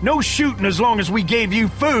deal. No shooting as long as we gave you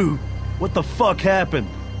food. What the fuck happened?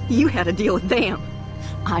 You had a deal with them.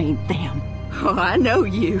 I ain't them. Oh, I know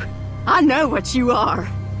you. I know what you are.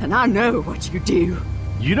 And I know what you do.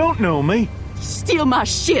 You don't know me. You steal my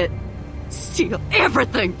shit. Steal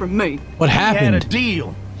everything from me. What happened? We had a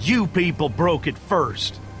deal. You people broke it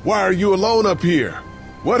first. Why are you alone up here?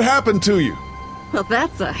 What happened to you? Well,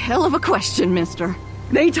 that's a hell of a question, mister.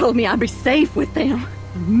 They told me I'd be safe with them.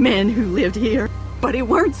 Men who lived here. But it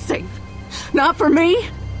weren't safe. Not for me.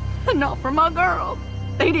 And not for my girl.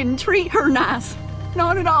 They didn't treat her nice.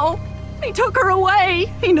 Not at all. They took her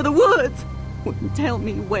away into the woods. Wouldn't tell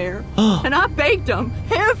me where. And I begged them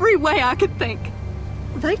every way I could think.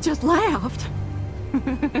 They just laughed.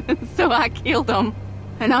 So I killed them.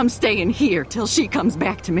 And I'm staying here till she comes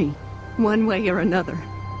back to me. One way or another.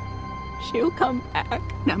 She'll come back.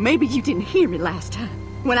 Now, maybe you didn't hear me last time.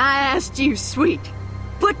 When I asked you, sweet,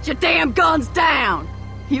 put your damn guns down.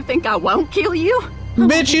 You think I won't kill you?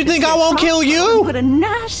 Bitch, you think I won't kill you? Put a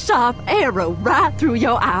nice sharp arrow right through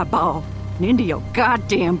your eyeball and into your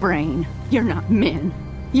goddamn brain. You're not men.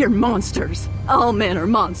 You're monsters. All men are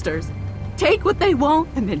monsters. Take what they want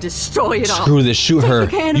and then destroy it all. Screw this, shoot her.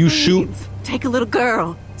 You shoot. Take a little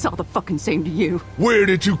girl. It's all the fucking same to you. Where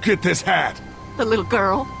did you get this hat? The little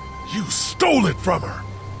girl. You stole it from her.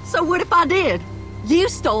 So what if I did? You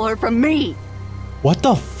stole her from me. What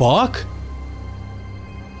the fuck?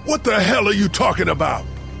 What the hell are you talking about?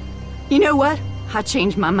 You know what? I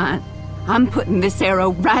changed my mind. I'm putting this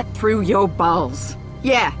arrow right through your balls.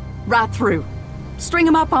 Yeah, right through. String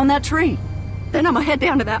them up on that tree. Then I'm gonna head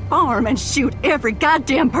down to that farm and shoot every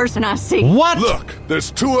goddamn person I see. What? Look,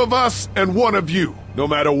 there's 2 of us and 1 of you. No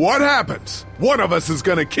matter what happens, one of us is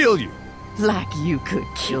gonna kill you. Like you could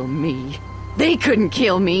kill me. They couldn't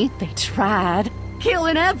kill me. They tried.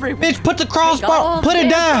 Killing everyone. Bitch, put the crossbow. Put it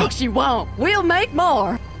down. You won't. We'll make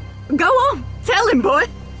more. Go on. Tell him, boy.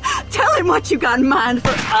 Tell him what you got in mind for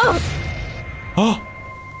us. Oh.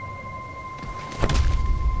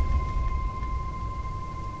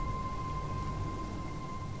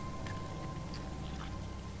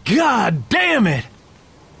 God damn it!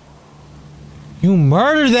 You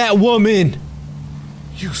murdered that woman!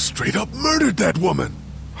 You straight up murdered that woman!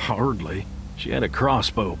 Hardly. She had a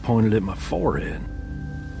crossbow pointed at my forehead.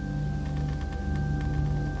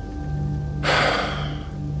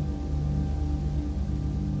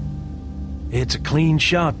 It's a clean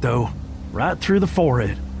shot, though. Right through the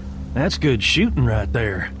forehead. That's good shooting right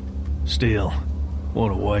there. Still,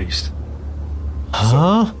 what a waste.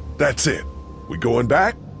 Huh? So, that's it. We going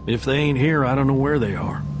back? If they ain't here, I don't know where they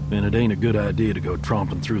are. And it ain't a good idea to go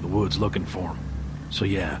tromping through the woods looking for them. So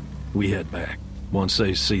yeah, we head back. Once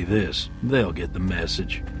they see this, they'll get the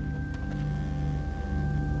message.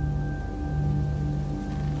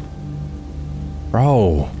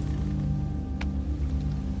 Bro.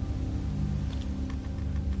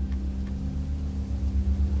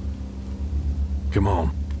 Come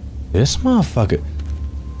on. This motherfucker.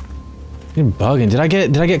 You're bugging. Did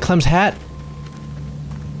I get Clem's hat?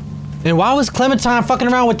 And why was Clementine fucking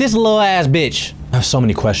around with this little ass bitch? I have so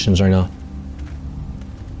many questions right now.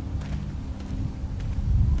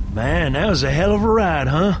 Man, that was a hell of a ride,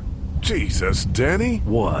 huh? Jesus, Danny.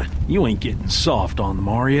 What? You ain't getting soft on them,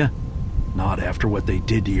 are ya? Not after what they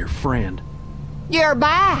did to your friend. You're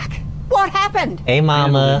back. What happened? Hey,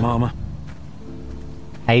 Mama. It, Mama.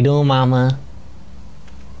 How you doing, Mama?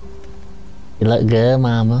 You look good,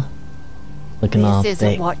 Mama. Looking all thick. This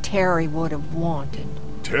isn't what Terry would have wanted.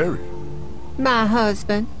 Terry? My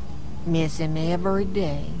husband. Miss him every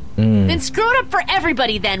day. Then screw it up for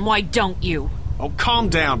everybody then, why don't you? Oh, calm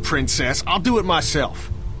down, princess. I'll do it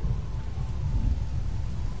myself.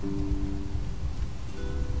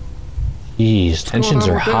 Jeez, tensions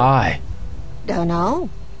are high. Dunno.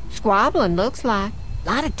 Squabbling looks like.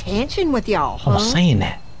 Lot of tension with y'all, huh? I was saying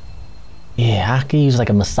that. Yeah, I could use like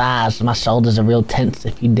a massage. My shoulders are real tense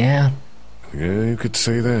if you down. Yeah, you could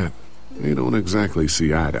say that. We don't exactly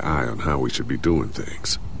see eye to eye on how we should be doing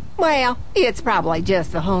things. Well, it's probably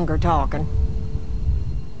just the hunger talking.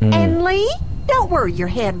 And Lee, don't worry your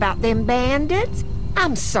head about them bandits.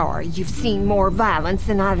 I'm sorry you've seen more violence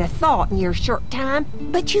than I'd have thought in your short time,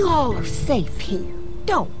 but you all are safe here.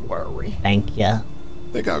 Don't worry. Thank you.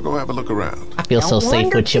 Think I'll go have a look around. I feel so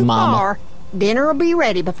safe with your mama. Far. Dinner will be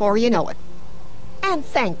ready before you know it. And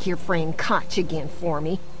thank your friend Koch again for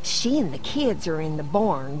me. She and the kids are in the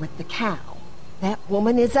barn with the cow. That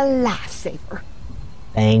woman is a lifesaver.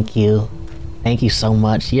 Thank you. Thank you so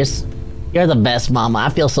much. You're the best, Mama. I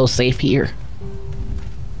feel so safe here.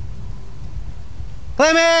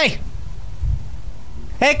 Clemmy!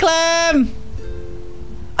 Hey, Clem!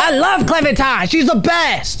 I love Clementine. She's the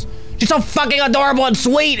best. She's so fucking adorable and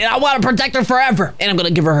sweet, and I want to protect her forever. And I'm gonna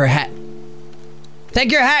give her her hat.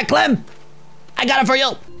 Take your hat, Clem. I got it for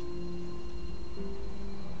you.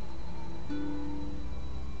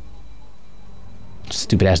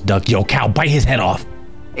 Stupid ass duck. Yo, cow, bite his head off.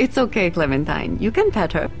 It's okay, Clementine. You can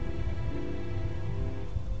pet her.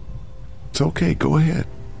 It's okay, go ahead.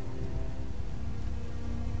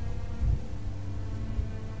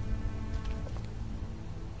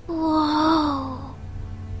 Whoa.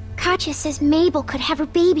 Katja says Mabel could have her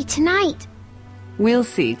baby tonight. We'll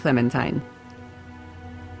see, Clementine.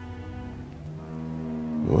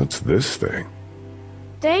 What's this thing?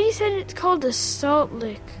 Daddy said it's called a salt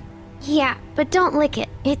lick. Yeah, but don't lick it.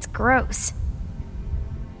 It's gross.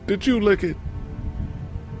 Did you lick it?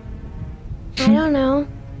 I don't know.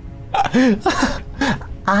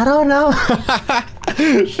 I don't know.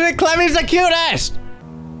 Shit, Clemmy's the cutest.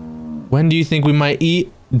 When do you think we might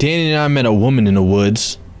eat? Danny and I met a woman in the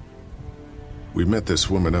woods. We met this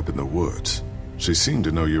woman up in the woods. She seemed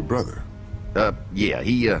to know your brother. Yeah,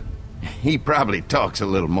 he probably talks a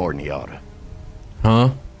little more than he oughta. Huh?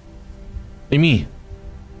 do you mean?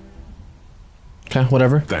 Okay,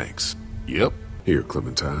 whatever. Thanks. Yep. Here,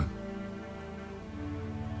 Clementine.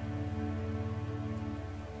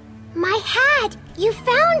 My hat! You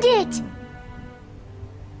found it!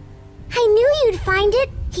 I knew you'd find it.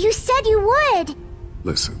 You said you would.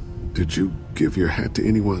 Listen, did you give your hat to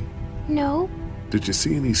anyone? No. Did you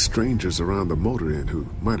see any strangers around the motor inn who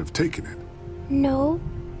might have taken it? No.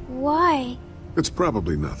 Why? It's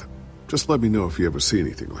probably nothing. Just let me know if you ever see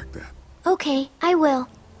anything like that. Okay, I will.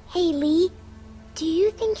 Hey, Lee. Do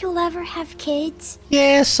you think you'll ever have kids?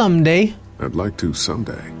 Yeah, someday. I'd like to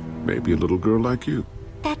someday. Maybe a little girl like you.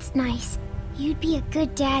 That's nice. You'd be a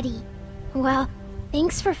good daddy. Well,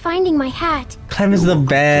 thanks for finding my hat. Clem is the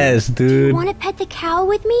best, Do dude. you want to pet the cow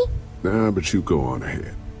with me? Nah, but you go on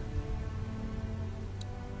ahead.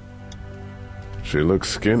 She looks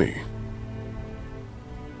skinny.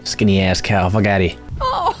 Skinny ass cow. Fuck out of here.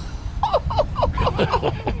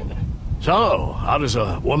 So, how does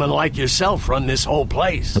a woman like yourself run this whole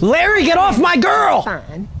place? Larry, get off my girl!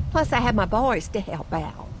 Fine. Plus, I have my boys to help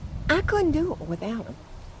out. I couldn't do it without them.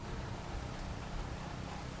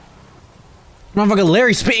 Motherfucker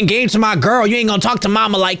Larry spitting game to my girl. You ain't gonna talk to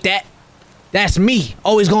mama like that. That's me.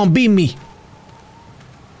 Always gonna be me.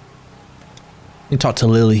 You talk to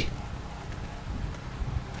Lily.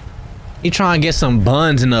 He trying to get some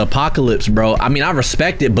buns in the apocalypse, bro. I mean, I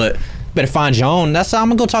respect it, but better find your own. That's how I'm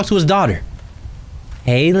gonna go talk to his daughter.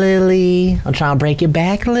 Hey, Lily. I'm trying to break your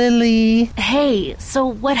back, Lily. Hey, so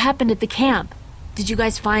what happened at the camp? Did you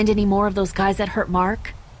guys find any more of those guys that hurt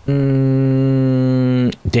Mark?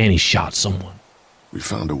 Danny shot someone. We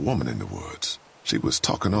found a woman in the woods. She was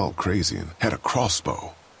talking all crazy and had a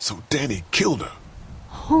crossbow. So Danny killed her.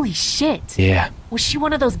 Holy shit. Yeah. Was she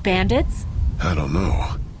one of those bandits? I don't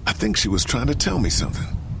know. I think she was trying to tell me something.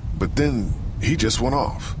 But then he just went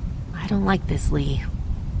off. I don't like this, Lee.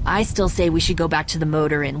 I still say we should go back to the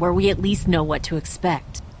motor inn where we at least know what to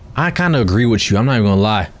expect. I kind of agree with you. I'm not even gonna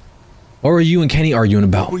lie. What were you and Kenny arguing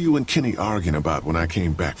about? What were you and Kenny arguing about when I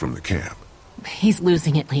came back from the camp? He's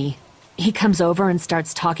losing it, Lee. He comes over and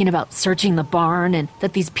starts talking about searching the barn and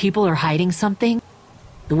that these people are hiding something.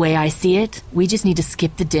 The way I see it, we just need to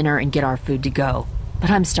skip the dinner and get our food to go. But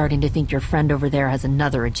I'm starting to think your friend over there has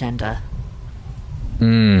another agenda.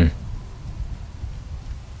 Do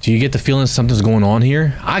you get the feeling something's going on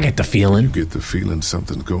here? I get the feeling. You get the feeling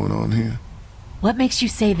something's going on here? What makes you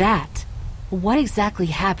say that? What exactly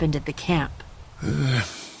happened at the camp?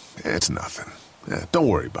 It's nothing. Don't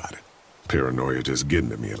worry about it. Paranoia just getting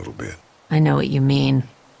to me a little bit. I know what you mean.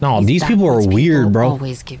 No, these people are weird, bro.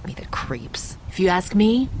 Always give me the creeps. If you ask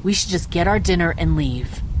me, we should just get our dinner and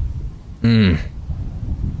leave. I'm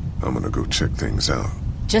gonna go check things out.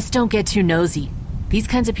 Just don't get too nosy. These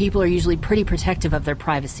kinds of people are usually pretty protective of their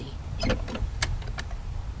privacy.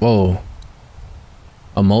 Whoa.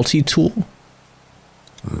 A multi-tool?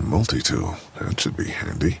 A multi-tool. That should be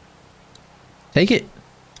handy. Take it.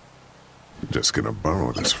 Just gonna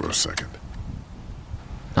borrow this for a second.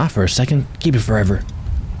 Not for a second. Keep it forever.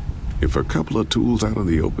 If a couple of tools out in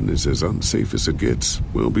the open is as unsafe as it gets,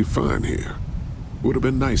 we'll be fine here. Would have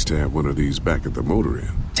been nice to have one of these back at the motor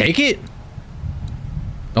inn. Take it.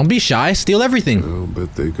 Don't be shy. Steal everything. I'll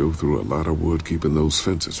bet they go through a lot of wood keeping those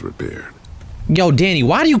fences repaired. Yo, Danny,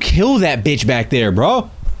 why do you kill that bitch back there, bro?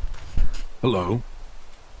 Hello.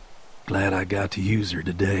 Glad I got to use her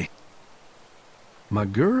today. My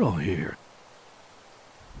girl here.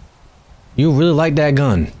 You really like that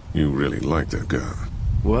gun. You really like that gun.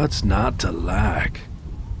 What's not to like?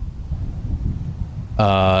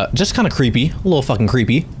 Just kind of creepy. A little fucking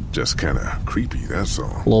creepy. Just kind of creepy, that's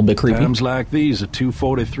all. A little bit creepy. Times like these, a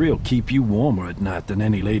 243 will keep you warmer at night than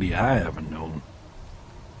any lady I ever known.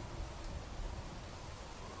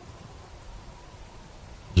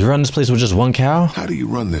 You run this place with just one cow? How do you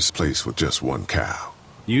run this place with just one cow?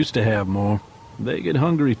 Used to have more. They get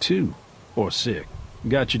hungry too. Or sick.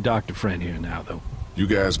 Got your doctor friend here now, though. You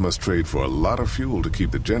guys must trade for a lot of fuel to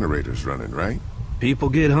keep the generators running, right? People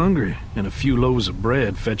get hungry, and a few loaves of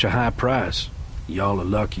bread fetch a high price. Y'all are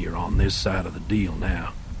luckier on this side of the deal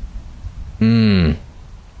now. You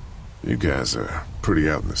guys are pretty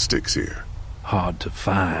out in the sticks here. Hard to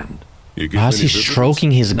find. How's he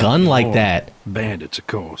stroking his gun like that? Bandits, of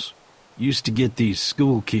course. Used to get these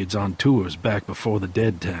school kids on tours back before the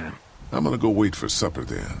dead time. I'm gonna go wait for supper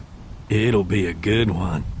then. It'll be a good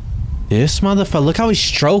one. This motherfucker, look how he's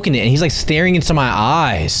stroking it, and he's like staring into my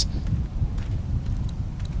eyes.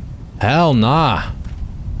 Hell nah.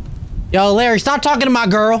 Yo, Larry, stop talking to my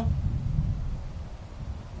girl.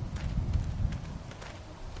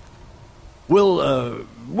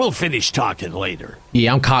 We'll finish talking later.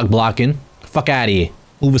 Yeah, I'm cock blocking. Fuck out of here.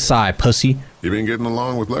 Move aside, pussy. You been getting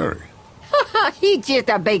along with Larry? He's just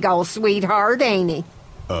a big old sweetheart, ain't he?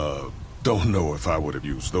 Don't know if I would have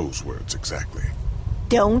used those words exactly.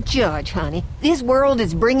 Don't judge, honey. This world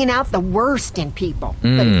is bringing out the worst in people.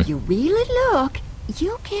 But if you really look,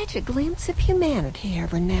 you'll catch a glimpse of humanity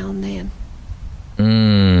every now and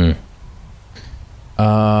then.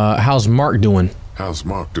 How's Mark doing? How's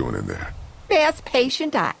Mark doing in there? Best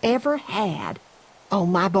patient I ever had. Oh,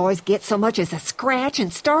 my boys get so much as a scratch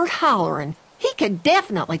and start hollering. He could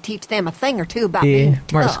definitely teach them a thing or two about being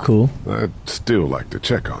tough. Mark's cool. I'd still like to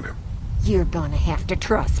check on him. You're gonna have to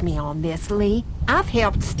trust me on this, Lee. I've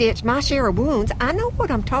helped stitch my share of wounds. I know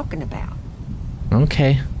what I'm talking about.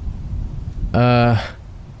 Okay. Why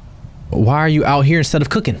are you out here instead of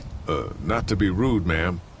cooking? Not to be rude,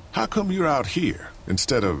 ma'am. How come you're out here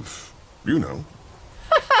instead of, you know?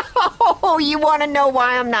 Oh, you want to know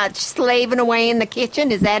why I'm not slaving away in the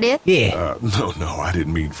kitchen? Is that it? Yeah. No, I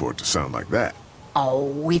didn't mean for it to sound like that.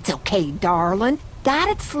 Oh, it's okay, darling. Got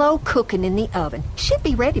it slow cooking in the oven. Should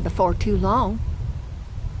be ready before too long.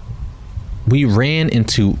 We ran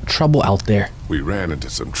into trouble out there. We ran into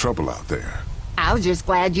some trouble out there. I was just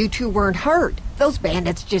glad you two weren't hurt. Those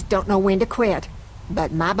bandits just don't know when to quit.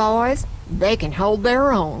 But my boys, they can hold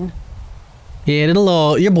their own. Yeah,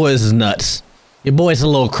 your boys is nuts. Your boy's a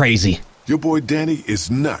little crazy. Your boy Danny is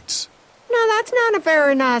nuts. No, that's not a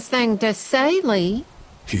very nice thing to say, Lee.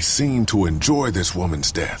 He seemed to enjoy this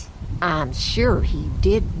woman's death. I'm sure he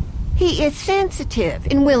didn't. He is sensitive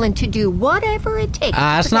and willing to do whatever it takes.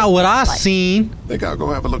 That's not what I seen. Think I'll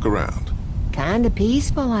go have a look around. Kinda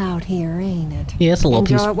peaceful out here, ain't it? Yeah, it's a little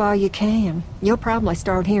peaceful. Enjoy peaceful. it while you can. You'll probably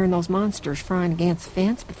start hearing those monsters frying against the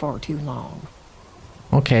fence before too long.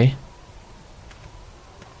 Okay.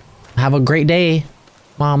 Have a great day,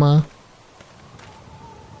 mama.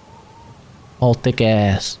 All thick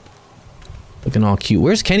ass. Looking all cute.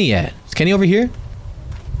 Where's Kenny at? Is Kenny over here?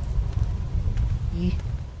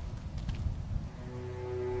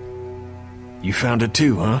 You found it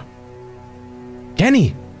too, huh?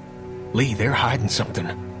 Kenny! Lee, they're hiding something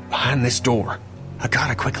behind this door. I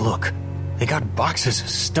got a quick look. They got boxes of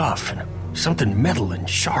stuff and something metal and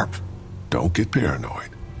sharp. Don't get paranoid.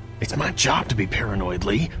 It's my job to be paranoid,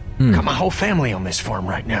 Lee. Got my whole family on this farm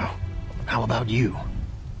right now. How about you?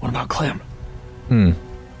 What about Clem?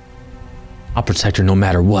 I'll protect her no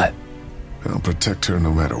matter what. I'll protect her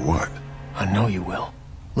no matter what. I know you will.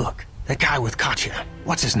 Look, that guy with Katya,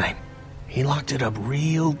 what's his name? He locked it up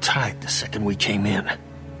real tight the second we came in.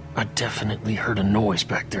 I definitely heard a noise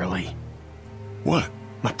back there, Lee. What?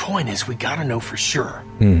 My point is, we gotta know for sure.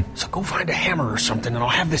 So go find a hammer or something and I'll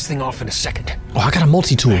have this thing off in a second. Oh, I got a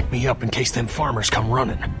multi-tool. Back me up in case them farmers come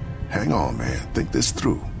running. Hang on, man. Think this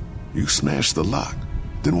through. You smash the lock.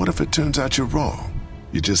 Then what if it turns out you're wrong?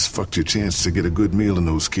 You just fucked your chance to get a good meal in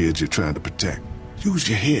those kids you're trying to protect. Use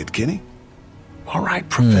your head, Kenny. All right,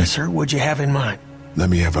 Professor, what'd you have in mind? Let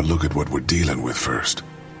me have a look at what we're dealing with first.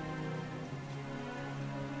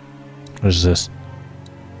 What is this?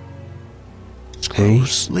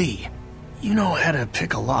 Screws? Hey, Lee, you know how to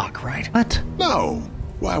pick a lock, right? What? No.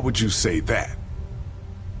 Why would you say that?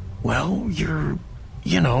 Well, you're,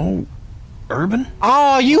 urban?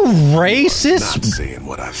 Oh, you racist! Not saying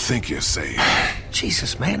what I think you're saying.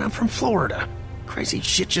 Jesus, man, I'm from Florida. Crazy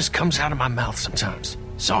shit just comes out of my mouth sometimes.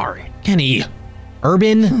 Sorry. Kenny.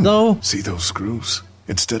 Urban, though? See those screws?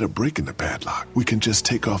 Instead of breaking the padlock, we can just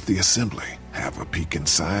take off the assembly, have a peek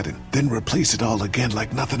inside, and then replace it all again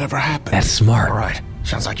like nothing ever happened. That's smart. All right.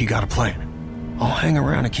 Sounds like you got a plan. I'll hang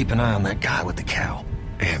around and keep an eye on that guy with the cow.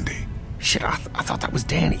 Andy. Shit, I thought that was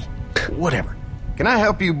Danny. Whatever. Can I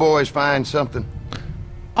help you boys find something?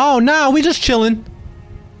 Oh, no, we just chilling.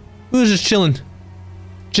 We was just chilling.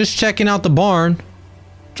 Just checking out the barn.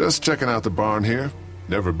 Just checking out the barn here.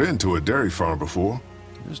 Never been to a dairy farm before.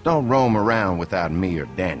 Just don't roam around without me or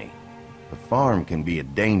Danny. The farm can be a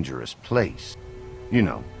dangerous place. You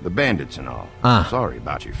know, the bandits and all. Sorry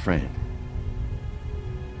about your friend.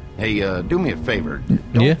 Hey, do me a favor.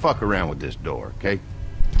 Don't fuck around with this door, okay?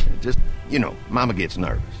 Just, Mama gets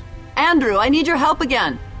nervous. Andrew, I need your help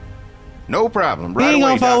again. No problem. We Right ain't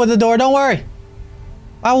away, gonna fuck with the door, don't worry.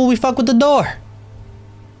 Why would we fuck with the door?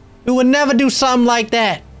 We would never do something like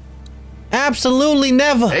that. Absolutely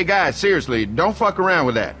never. Hey guys, seriously, don't fuck around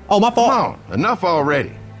with that. Oh, my fault. Come on, enough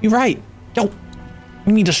already. You're right. Yo, let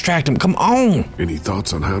me distract him. Come on. Any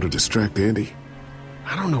thoughts on how to distract Andy?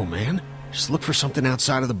 I don't know, man. Just look for something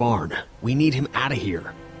outside of the barn. We need him out of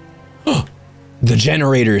here. The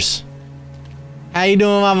generators. How you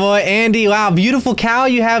doing, my boy? Andy, wow, beautiful cow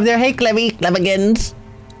you have there. Hey, Cleviggins.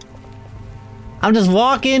 I'm just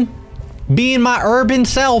walking, being my urban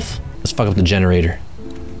self. Let's fuck up the generator.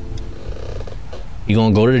 You're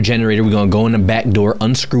gonna go to the generator. We're gonna go in the back door,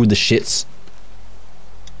 unscrew the shits.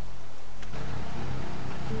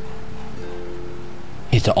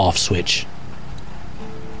 Hit the off switch.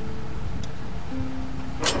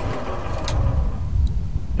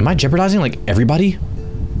 Am I jeopardizing like everybody?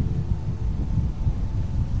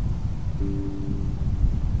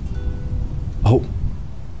 Oh.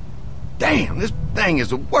 Damn, this thing is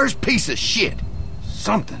the worst piece of shit.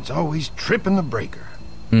 Something's always tripping the breaker.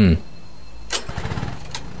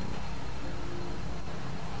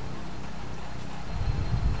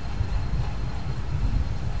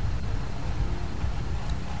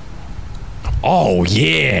 Oh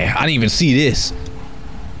yeah, I didn't even see this.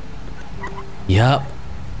 Yup.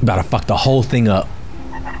 About to fuck the whole thing up.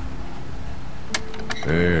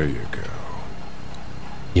 There you go.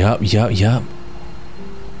 Yup.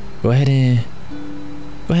 Go ahead and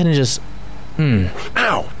just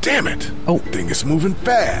Ow, damn it. Oh. Thing is moving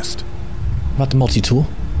fast. About the multi-tool.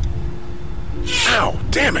 Ow,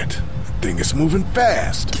 damn it. Thing is moving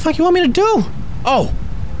fast. What the fuck you want me to do? Oh.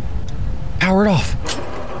 Power it off.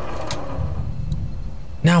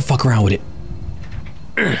 Now fuck around with it.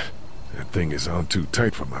 That thing is on too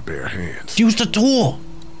tight for my bare hands. Use the tool.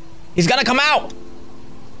 He's gonna come out.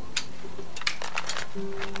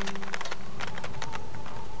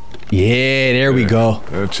 Yeah, there we go.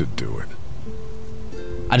 That should do it.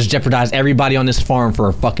 I just jeopardized everybody on this farm for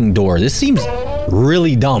a fucking door. This seems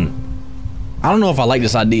really dumb. I don't know if I like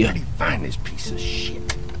this idea. Where'd he find this piece of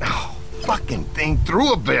shit? Oh, fucking thing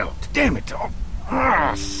through a belt. Damn it.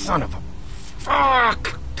 Oh, son of a...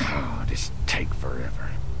 Fuck. Oh, this take forever.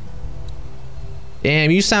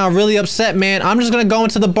 Damn, you sound really upset, man. I'm just gonna go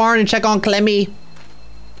into the barn and check on Clemmy.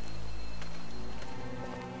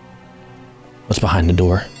 What's behind the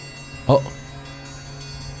door? Oh.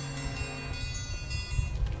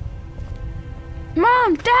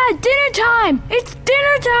 Mom, Dad, dinner time! It's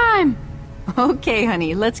dinner time! Okay,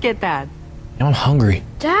 honey, let's get that. I'm hungry.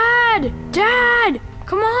 Dad!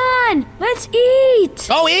 Come on! Let's eat!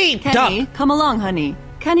 Oh, eat! Kenny, come along, honey.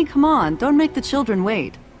 Kenny, come on. Don't make the children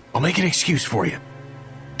wait. I'll make an excuse for you.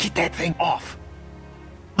 Get that thing off.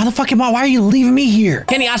 Why the fuck why are you leaving me here?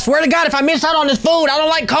 Kenny, I swear to God, if I miss out on this food, I don't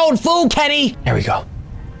like cold food, Kenny! There we go.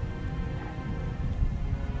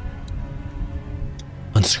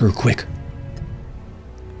 Unscrew quick.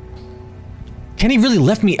 Kenny really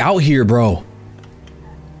left me out here, bro.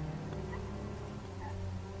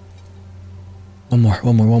 One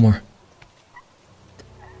more.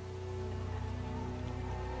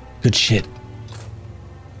 Good shit.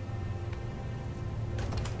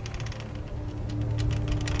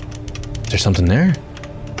 Is there something there?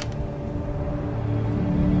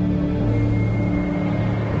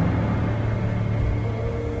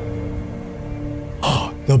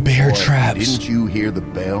 Oh, the bear Boy, traps. Didn't you hear the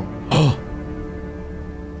bell? Oh.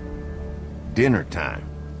 Dinner time.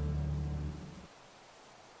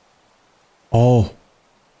 Oh.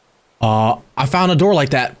 I found a door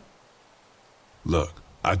like that. Look,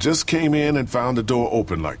 I just came in and found the door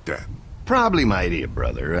open like that. Probably my idea,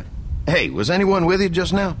 brother. Hey, was anyone with you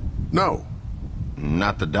just now? No.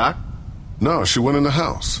 Not the doc? No, she went in the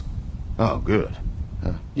house. Oh, good.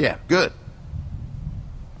 Yeah, good.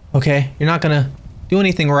 Okay, you're not gonna do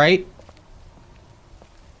anything, right?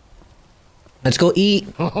 Let's go eat.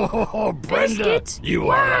 Oh, Brenda, Biscuits? you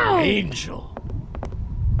Wow. are an angel.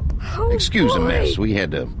 Oh, Excuse the boy. mess. We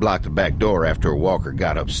had to block the back door after Walker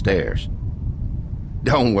got upstairs.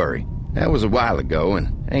 Don't worry. That was a while ago,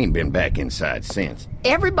 and I ain't been back inside since.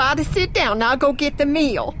 Everybody sit down. I'll go get the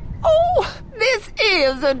meal. Oh, this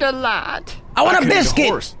is a delight. I want a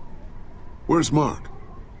biscuit. Where's Mark?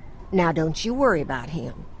 Now, don't you worry about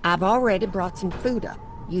him. I've already brought some food up.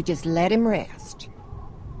 You just let him rest.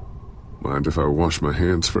 Mind if I wash my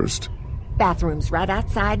hands first? Bathroom's right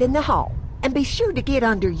outside in the hall. And be sure to get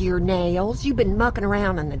under your nails. You've been mucking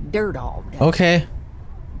around in the dirt all day. Okay.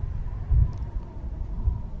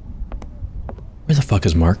 Where the fuck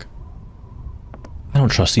is Mark? I don't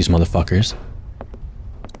trust these motherfuckers.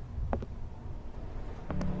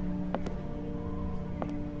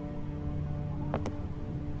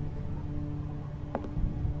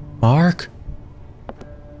 Mark?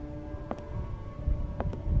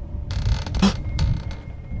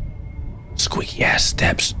 Squeaky ass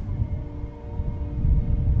steps.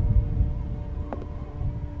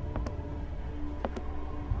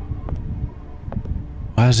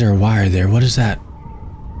 Why is there a wire there? What is that?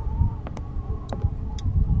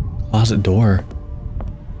 Closet door.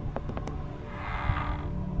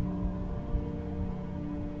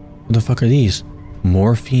 What the fuck are these?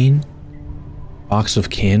 Morphine? Box of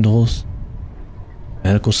candles?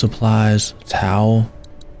 Medical supplies? Towel?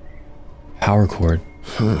 Power cord.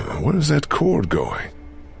 Where's that cord going?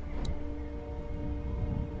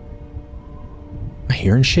 Am I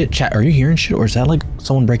hearing shit? Chat, are you hearing shit? Or is that like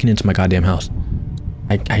someone breaking into my goddamn house?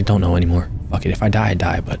 I don't know anymore. Fuck it. If I die, I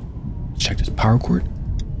die. But let's check this power cord.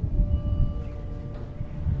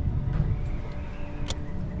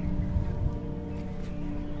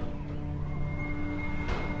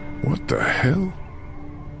 What the hell?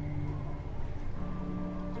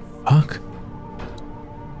 Fuck.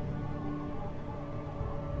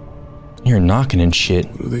 You're knocking and shit.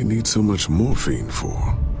 What do they need so much morphine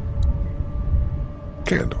for?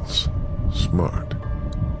 Candles. Smart.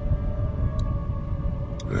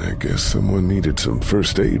 I guess someone needed some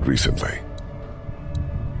first aid recently.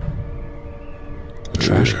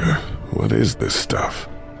 Trash. What is this stuff?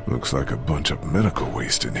 Looks like a bunch of medical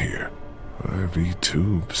waste in here. IV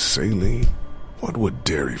tubes, saline. What would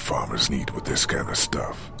dairy farmers need with this kind of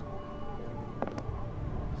stuff?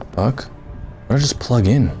 Fuck. Why don't I just plug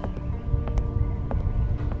in?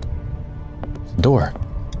 Door.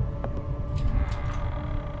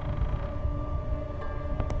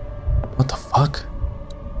 What the fuck?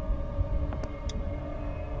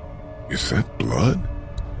 Is that blood?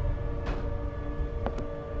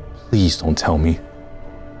 Please don't tell me.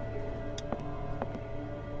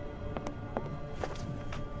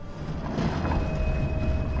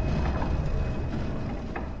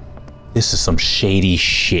 This is some shady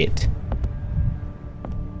shit.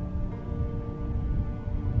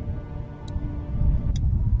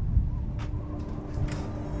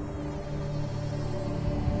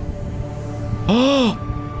 Oh!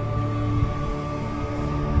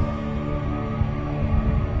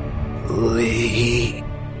 Lee.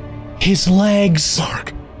 His legs.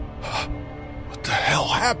 Mark. What the hell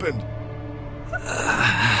happened?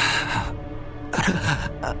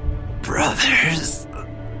 Brothers.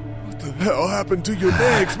 What the hell happened to your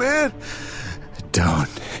legs, man? Don't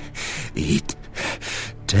eat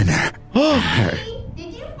dinner.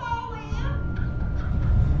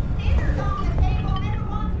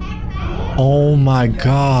 Oh my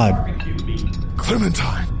god.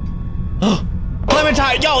 Clementine.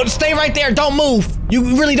 Clementine, yo, stay right there. Don't move.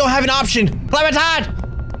 You really don't have an option. Clementine!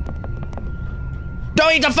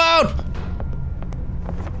 Don't eat the food!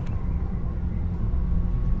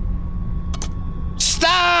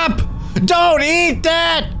 Stop! Don't eat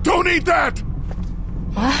that! Don't eat that!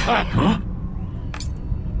 What? Huh?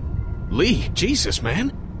 Lee, Jesus,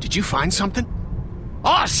 man. Did you find something?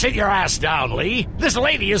 Oh, sit your ass down, Lee. This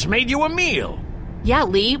lady has made you a meal. Yeah,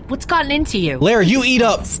 Lee, what's gotten into you? Larry, you eat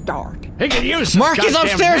up. Start. He can use some Mark is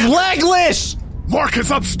upstairs legless! Mark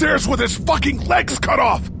is upstairs with his fucking legs cut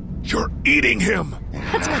off! You're eating him!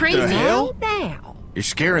 That's crazy. Now. You're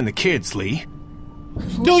scaring the kids, Lee.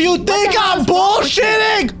 Do you think I'm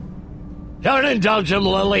bullshitting? Don't indulge him,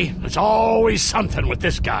 Lily. There's always something with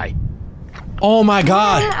this guy. Oh my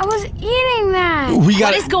god. I was eating that.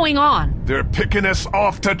 What is going on? They're picking us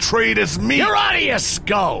off to trade as meat. You're out of your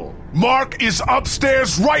skull. Mark is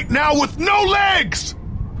upstairs right now with no legs!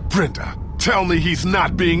 Brenda, tell me he's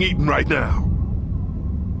not being eaten right now.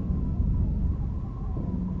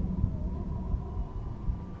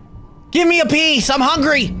 Give me a piece. I'm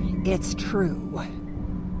hungry. It's true.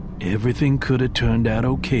 Everything could have turned out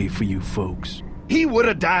okay for you folks. He would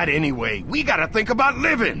have died anyway. We gotta think about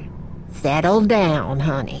living. Settle down,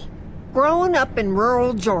 honey. Growing up in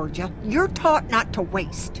rural Georgia, you're taught not to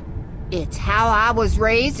waste. It's how I was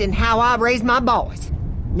raised and how I raised my boys.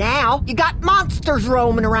 Now, you got monsters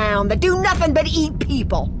roaming around that do nothing but eat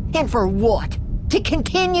people. And for what? To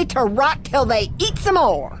continue to rot till they eat some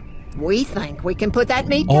more. We think we can put that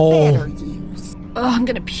meat to better use. Oh, I'm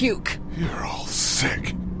gonna puke. You're all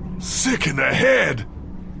sick. Sick in the head.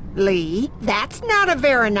 Lee, that's not a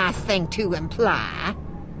very nice thing to imply.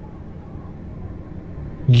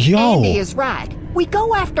 Yo. Andy is right. We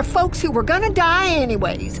go after folks who were gonna die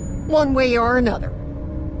anyways, one way or another.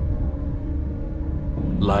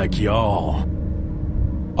 Like y'all.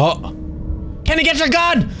 Oh. Kenny, get your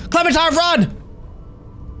gun! Clementine, run!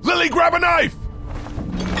 Lily, grab a knife!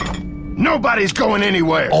 Nobody's going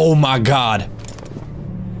anywhere. Oh my god.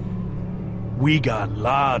 We got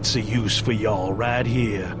lots of use for y'all right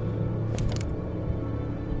here.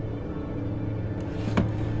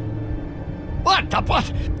 What the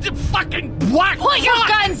fucking black Put your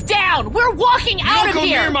guns down! We're walking out of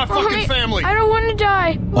here! Near my fucking family! I don't want to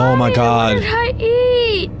die. Oh my god. What did I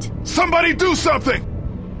eat? Somebody do something!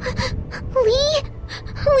 Lee?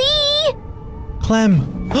 Lee?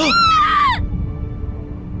 Clem.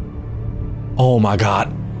 Oh my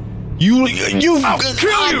god. I'll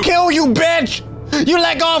kill you! Kill you, bitch! You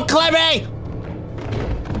let go of Clemmy!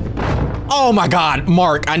 Oh my God,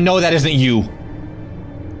 Mark, I know that isn't you.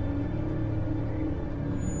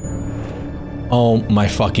 Oh my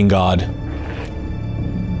fucking God.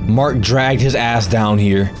 Mark dragged his ass down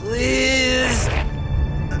here. Please.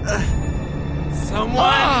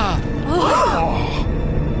 Someone.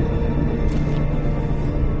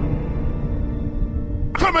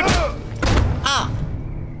 Coming.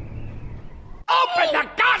 Open the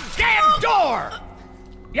goddamn door!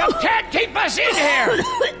 You can't keep us in here!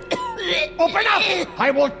 Open up!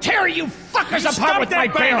 I will tear you fuckers apart with my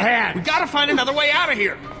bare hands! We gotta find another way out of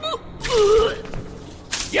here!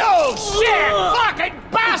 You sick fucking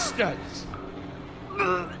bastards!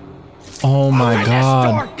 Oh my God.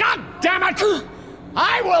 Open this door, God damn it!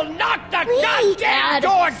 I will knock the goddamn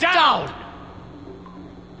door down!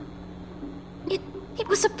 It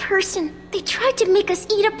was a person. They tried to make us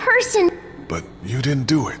eat a person. But you didn't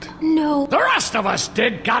do it. No. The rest of us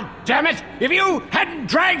did, goddammit! If you hadn't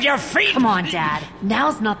dragged your feet! Come on, Dad.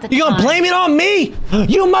 Now's not the time. You gonna blame it on me?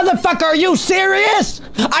 You motherfucker, are you serious?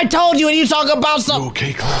 I told you and you talk about something. You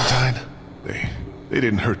okay, Clementine? They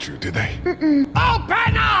didn't hurt you, did they? Mm-mm.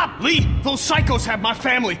 Open up! Lee, those psychos have my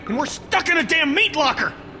family, and we're stuck in a damn meat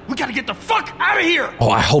locker. We gotta get the fuck out of here! Oh,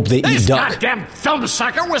 I hope they eat duck. This goddamn film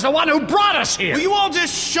sucker was the one who brought us here! Will you all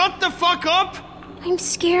just shut the fuck up? I'm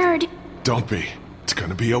scared. Don't be. It's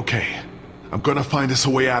gonna be okay. I'm gonna find us a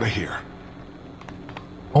way out of here.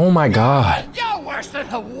 Oh my God. You're worse than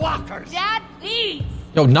the walkers! Dad, please!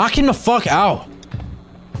 Yo, knock him the fuck out.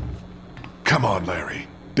 Come on, Larry.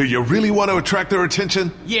 Do you really want to attract their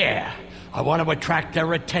attention? Yeah, I want to attract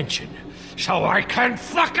their attention, so I can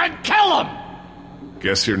fucking kill them!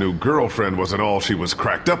 Guess your new girlfriend wasn't all she was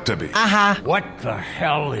cracked up to be. What the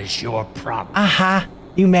hell is your problem?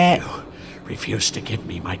 You mad? Refused to give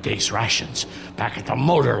me my day's rations back at the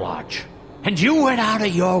motor lodge. And you went out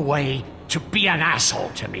of your way to be an asshole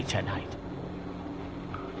to me tonight.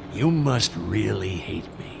 You must really hate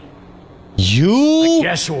me. You But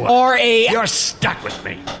guess what? are a... You're stuck with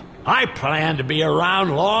me. I plan to be around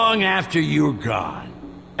long after you're gone.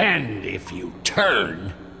 And if you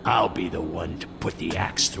turn, I'll be the one to put the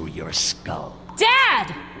axe through your skull.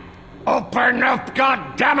 Dad! Open up,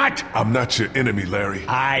 goddammit! I'm not your enemy, Larry.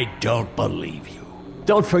 I don't believe you.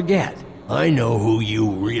 Don't forget, I know who you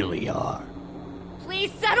really are.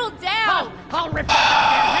 Please settle down! I'll rip their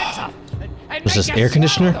heads off and Was make this you air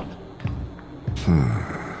conditioner? swallow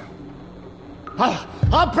them.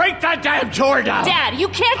 I'll break that damn door down! Dad, you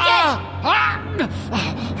can't get...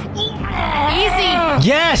 Easy!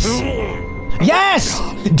 Yes! Yes!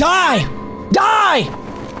 Die!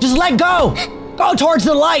 Die! Just let go! Go towards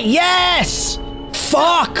the light! Yes!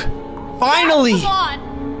 Fuck! Finally! Come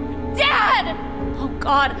on! Dad! Oh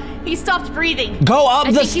God, he stopped breathing. Go up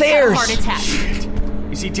the stairs! He's had a heart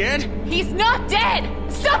attack. Is he dead? He's not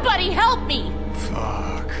dead! Somebody help me!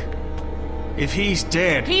 Fuck. If he's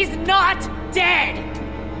dead... He's not dead!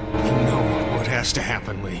 You know what has to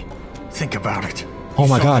happen, Lee. Think about it. Oh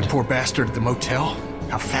my God. That poor bastard at the motel?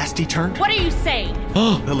 How fast he turned? What are you saying?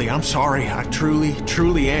 Lily, I'm sorry. I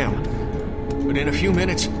truly am. But in a few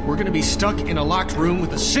minutes, we're gonna be stuck in a locked room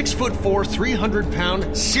with a 6'4",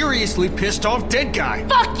 300-pound, seriously pissed off dead guy.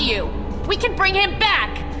 Fuck you! We can bring him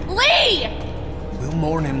back! Lee! We'll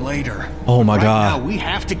mourn him later. Oh my Right God. now, we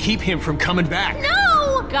have to keep him from coming back.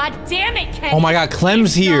 No! God damn it, Kenji! Oh my God,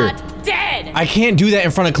 Clem's He's here. not dead! I can't do that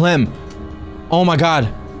in front of Clem. Oh my God.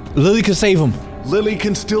 Lily could save him. Lily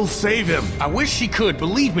can still save him. I wish she could,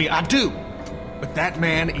 believe me, I do. But that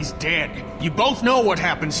man is dead. You both know what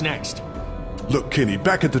happens next. Look, Kenny,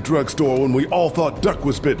 back at the drugstore when we all thought Duck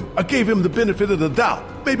was bitten, I gave him the benefit of the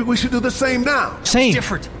doubt. Maybe we should do the same now. Same. It's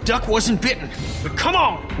different. Duck wasn't bitten. But come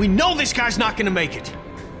on, we know this guy's not gonna make it.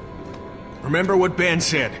 Remember what Ben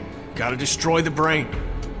said. Gotta destroy the brain.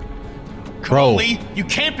 Come Bro. on, Lee. You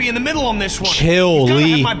can't be in the middle on this one. Chill, You gotta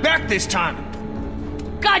Lee. have my back this time.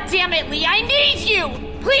 God damn it, Lee! I need you!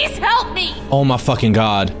 Please help me! Oh my fucking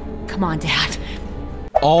God. Come on, Dad.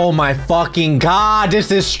 Oh my fucking God,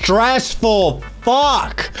 this is stressful.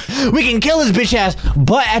 Fuck. We can kill his bitch ass,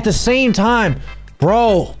 but at the same time,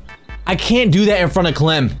 bro, I can't do that in front of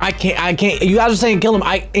Clem. I can't. You guys are saying kill him.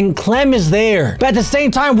 And Clem is there. But at the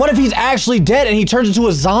same time, what if he's actually dead and he turns into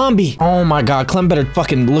a zombie? Oh my God, Clem better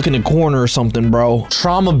fucking look in the corner or something, bro.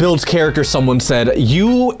 Trauma builds character, someone said.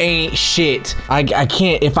 You ain't shit. I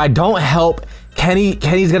can't. If I don't help,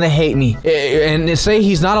 Kenny's gonna hate me. And say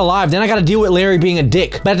he's not alive, then I gotta deal with Larry being a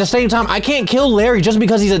dick. But at the same time, I can't kill Larry just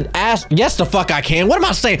because he's an ass. Yes, the fuck I can. What am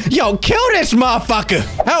I saying? Yo, kill this motherfucker.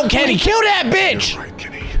 Help, Kenny. Kill that bitch. Right, Kenny.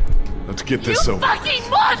 Let's get this over. Fucking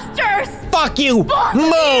monsters! Fuck you! Fuck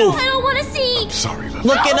Move! you! I don't want to see. Sorry, Lily.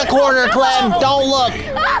 Look in the corner, Clem. Don't look.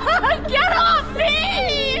 Get off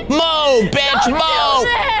me! Move, bitch,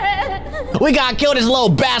 move! We gotta kill this little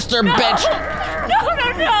bastard, bitch.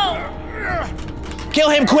 No! Kill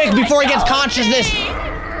him quick before he gets consciousness.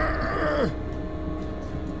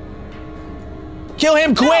 Kill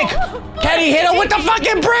him quick. Can he hit him with the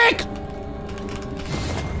fucking brick?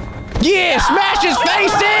 Yeah, smash his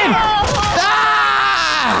face in.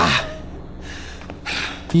 Ah!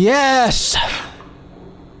 Yes.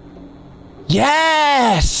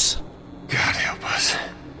 Yes. God help us.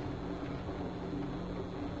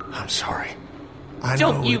 I'm sorry.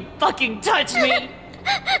 Don't you fucking touch me!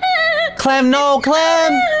 Clem, no,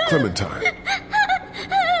 Clem. Clementine.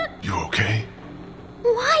 You okay?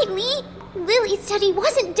 Why, Lee? Lily said he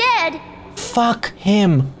wasn't dead. Fuck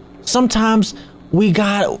him. Sometimes we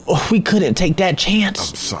couldn't take that chance.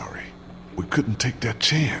 I'm sorry. We couldn't take that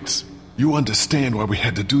chance. You understand why we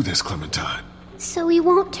had to do this, Clementine. So he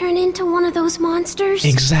won't turn into one of those monsters?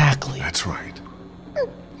 Exactly. That's right.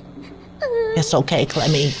 It's okay,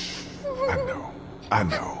 Clemmy. I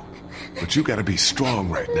know. But you gotta be strong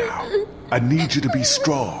right now. I need you to be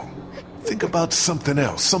strong. Think about something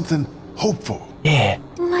else, something hopeful. Yeah.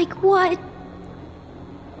 Like what?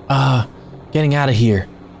 Getting out of here.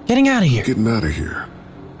 Getting out of here. Getting out of here.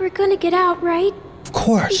 We're gonna get out, right? Of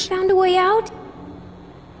course. You found a way out?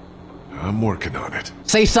 I'm working on it.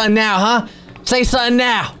 Say something now, huh? Say something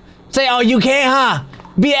now. Say, oh, you can't, huh?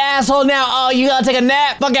 Be an asshole now. Oh, you gotta take a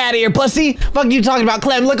nap? Fuck out of here, pussy. Fuck you talking about,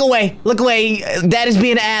 Clem. Look away. Look away. Dad is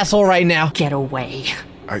being an asshole right now. Get away.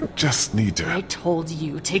 I just need to... I told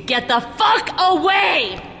you to get the fuck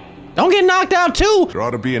away! Don't get knocked out, too. There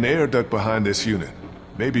ought to be an air duct behind this unit.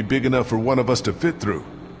 Maybe big enough for one of us to fit through.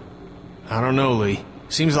 I don't know, Lee.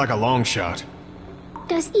 Seems like a long shot.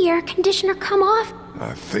 Does the air conditioner come off?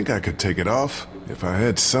 I think I could take it off if I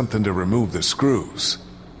had something to remove the screws.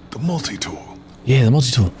 The multi-tool. Yeah, the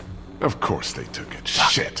multi-tool. Of course they took it.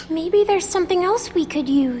 Shit. Maybe there's something else we could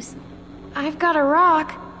use. I've got a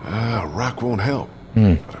rock. A rock won't help.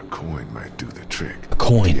 But a coin might do the trick. A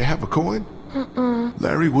coin? You have a coin?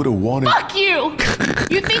 Larry would have wanted... Fuck you!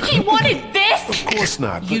 You think he wanted this? Of course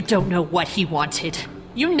not. You don't know what he wanted.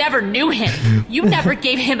 You never knew him. You never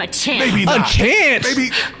gave him a chance. Maybe not. A chance?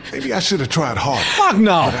 Maybe I should have tried harder. Fuck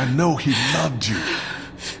no. But I know he loved you.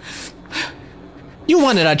 You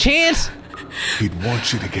wanted a chance? He'd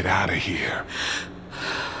want you to get out of here.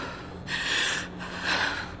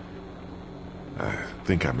 I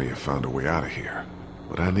think I may have found a way out of here.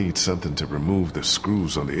 But I need something to remove the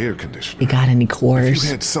screws on the air conditioner. You got any quarters? If you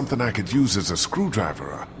had something I could use as a screwdriver,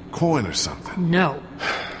 a coin or something. No.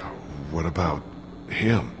 What about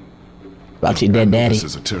him? About your dead daddy. This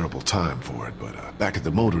is a terrible time for it, but back at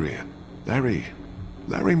the motor inn, Larry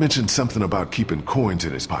mentioned something about keeping coins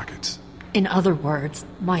in his pockets. In other words,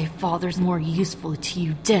 my father's more useful to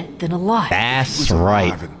you dead than alive. That's He was right.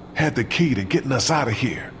 alive and had the key to getting us out of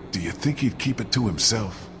here. Do you think he'd keep it to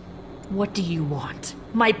himself? What do you want?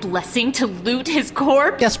 My blessing to loot his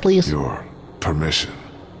corpse? Yes, please. Your permission.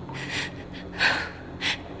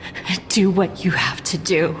 Do what you have to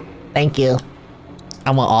do. Thank you.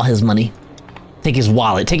 I want all his money. Take his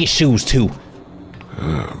wallet. Take his shoes, too.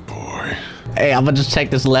 Oh, boy. Hey, I'm gonna just check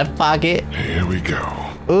this left pocket. Here we go.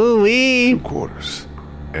 Ooh-wee. 2 quarters.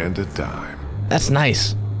 And a dime. That's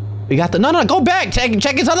nice. We got the... No, go back.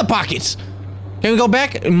 Check his other pockets. Can we go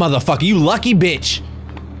back? Motherfucker, you lucky bitch.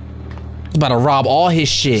 He's about to rob all his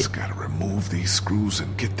shit. Just gotta remove these screws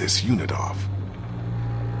and get this unit off.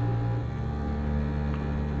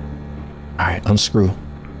 Alright, unscrew.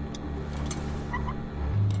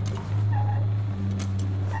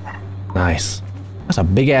 Nice. That's a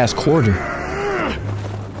big-ass quarter.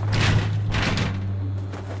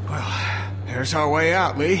 Well, there's our way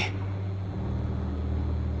out, Lee.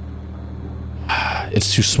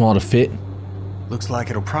 It's too small to fit. Looks like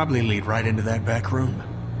it'll probably lead right into that back room.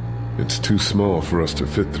 It's too small for us to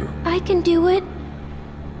fit through. I can do it.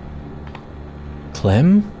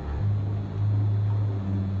 Clem?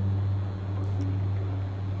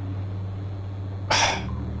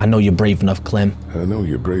 I know you're brave enough, Clem. I know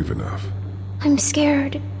you're brave enough. I'm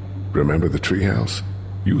scared. Remember the treehouse?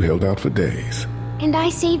 You held out for days. And I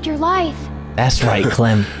saved your life. That's right,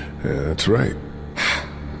 Clem. Yeah, that's right.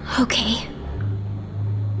 Okay.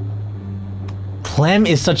 Clem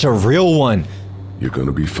is such a real one. You're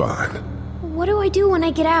gonna be fine. What do I do when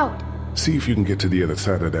I get out? See if you can get to the other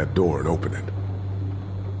side of that door and open it.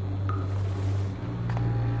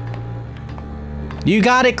 You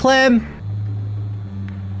got it, Clem.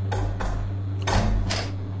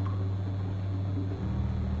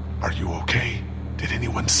 Are you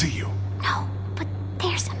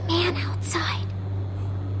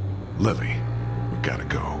Lily, we gotta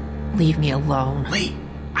go. Leave me alone. Lee,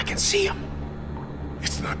 I can see him.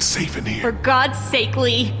 It's not safe in here. For God's sake,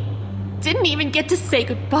 Lee. Didn't even get to say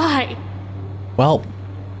goodbye. Well.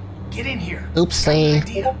 Get in here.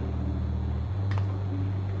 Oopsie.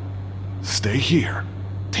 Stay here.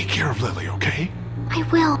 Take care of Lily, okay? I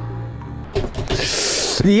will.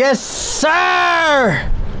 Yes,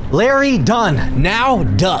 sir! Larry, done. Now,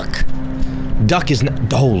 Duck. Duck is not.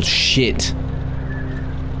 Oh, shit.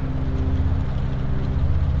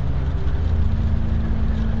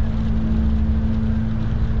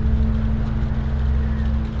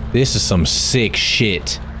 This is some sick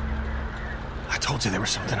shit. I told you there was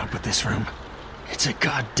something up with this room. It's a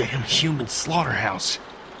goddamn human slaughterhouse.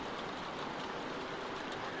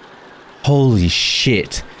 Holy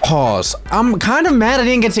shit. Pause. I'm kind of mad I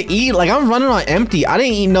didn't get to eat. Like, I'm running on empty. I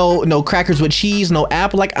didn't eat no crackers with cheese, no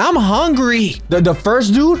apple. Like, I'm hungry. The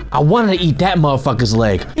first dude, I wanted to eat that motherfucker's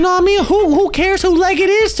leg. You know what I mean? Who cares whose leg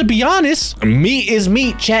it is, to be honest? Meat is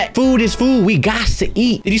meat, chat. Food is food. We got to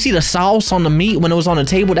eat. Did you see the sauce on the meat when it was on the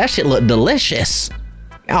table? That shit looked delicious.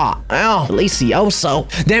 Oh, delicioso.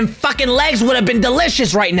 Them fucking legs would have been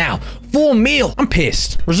delicious right now. Full meal. I'm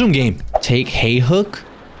pissed. Resume game. Take hay hook.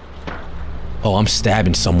 Oh, I'm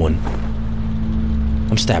stabbing someone.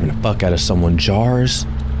 I'm stabbing the fuck out of someone. Jars?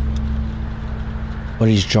 What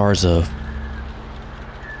are these jars of?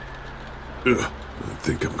 Ugh, I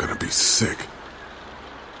think I'm gonna be sick.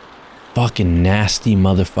 Fucking nasty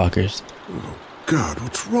motherfuckers. Oh, God,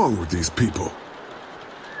 what's wrong with these people?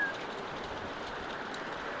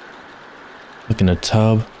 Look in a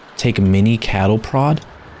tub. Take a mini cattle prod.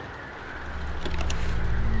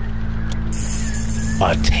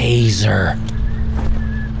 A taser.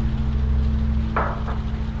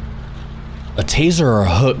 A taser or a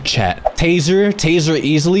hook, chat? Taser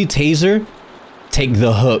easily, taser. Take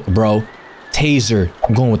the hook, bro. Taser,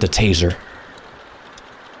 I'm going with the taser.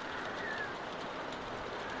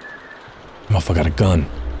 Motherfucker got a gun.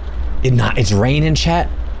 It's raining, chat.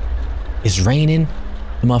 It's raining.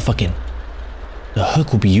 The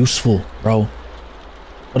hook will be useful, bro.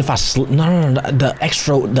 What if I no, the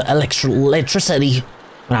electricity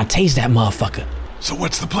when I tase that motherfucker. So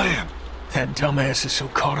what's the plan? That dumbass is so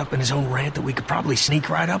caught up in his own rant that we could probably sneak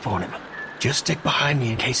right up on him. Just stick behind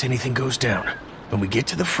me in case anything goes down. When we get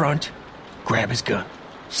to the front, grab his gun.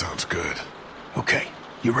 Sounds good. Okay,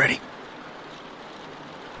 you ready?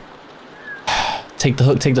 Take the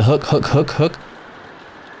hook, hook.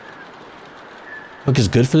 Hook is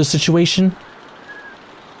good for the situation.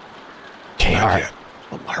 Okay, alright.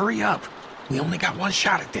 Well, hurry up. We only got one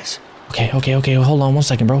shot at this. Okay. Hold on 1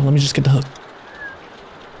 second, bro. Let me just get the hook.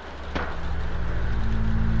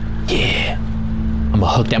 Yeah. I'ma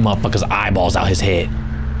hook that motherfucker's eyeballs out his head.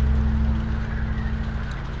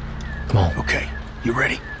 Come on. Okay, you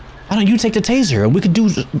ready? Why don't you take the taser and we could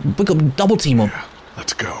double team him. Yeah,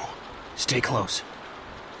 let's go. Stay close.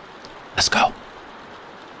 Let's go.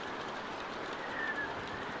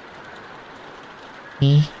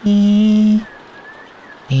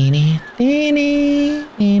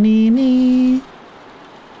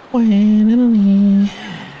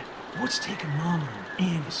 What's taking Mama and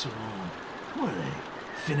Andy so long? What are they?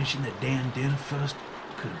 Finishing the damn dinner first?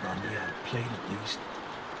 Could have brought me out a plate at least.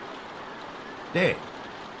 Dad,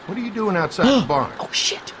 what are you doing outside the barn? Oh,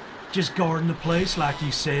 shit. Just guarding the place like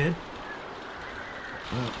you said.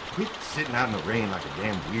 Well, quit sitting out in the rain like a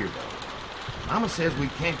damn weirdo. Mama says we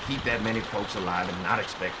can't keep that many folks alive and not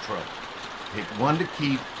expect trouble. Pick one to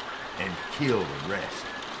keep and kill the rest.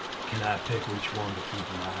 Can I pick which one to keep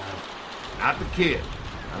alive? Not the kid.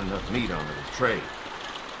 Not enough meat on the trade.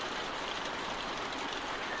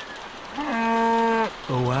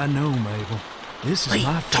 Oh, I know, Mabel. This is Lee,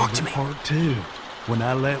 my talk to favorite me. part, too. When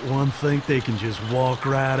I let one think they can just walk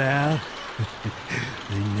right out,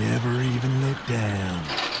 they never even look down.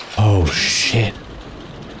 Oh, shit.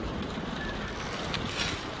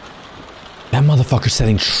 That motherfucker's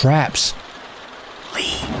setting traps.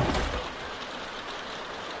 Lee.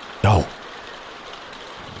 Yo.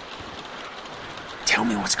 Tell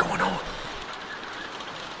me what's going on.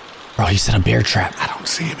 Bro, he set a bear trap. I don't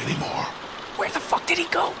see him anymore. Where the fuck did he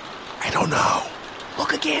go? I don't know.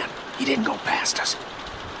 Look again. He didn't go past us.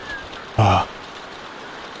 I'll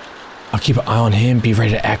keep an eye on him. Be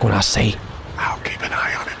ready to act when I say. I'll keep an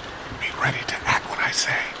eye on him. Be ready to act when I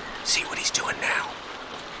say. See what he's doing now.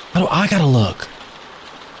 How do I gotta look?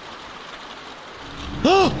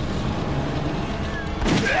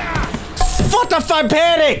 What the fuck,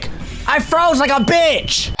 panic? I froze like a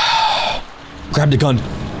bitch. Grab the gun.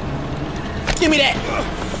 Give me that.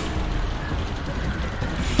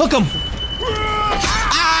 Hook him.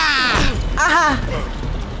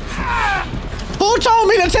 Who told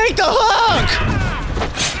me to take the hook?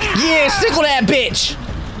 Yeah, sickle that bitch.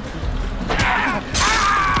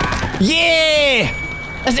 Yeah.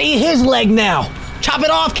 Let's eat his leg now. Chop it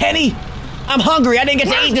off, Kenny. I'm hungry. I didn't get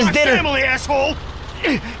to eat this dinner. Family, asshole.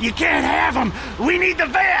 You can't have him. We need the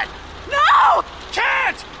vet. No!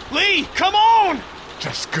 Can't! Lee, come on!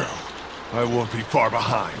 Just go. I won't be far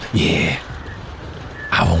behind. Yeah.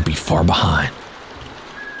 I won't be far behind.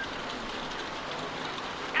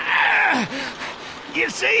 You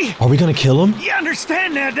see? Are we gonna kill him? You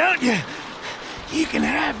understand now, don't you? You can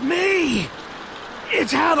have me.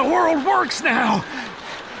 It's how the world works now.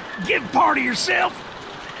 Give part of yourself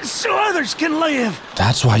so others can live.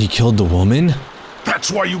 That's why you killed the woman?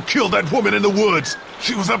 That's why you killed that woman in the woods.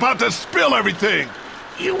 She was about to spill everything.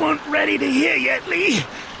 You weren't ready to hear yet, Lee.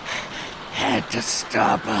 Had to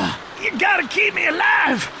stop her. You gotta keep me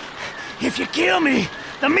alive. If you kill me,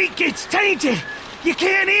 the meat gets tainted. You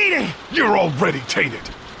can't eat it. You're already tainted.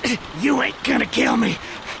 You ain't gonna kill me.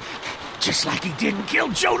 Just like you didn't kill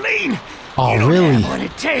Jolene. Oh, you don't really? have what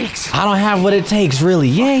it takes. I don't have what it takes, really.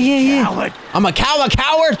 Yeah. Coward. I'm a coward.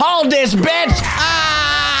 Hold this, bitch.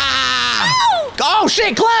 Ah! Oh,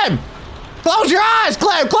 shit, Clem. Close your eyes,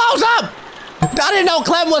 Clem. Close up. I didn't know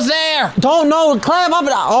Clem was there. Don't know Clem.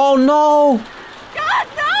 Oh, no. God,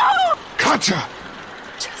 no! Katjaa.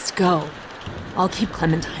 Just go. I'll keep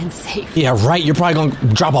Clementine safe. Yeah, right. You're probably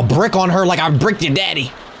gonna drop a brick on her like I bricked your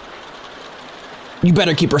daddy. You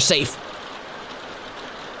better keep her safe.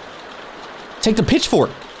 Take the pitchfork.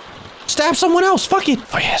 Stab someone else. Fuck it.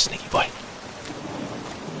 Oh, yeah, sneaky boy.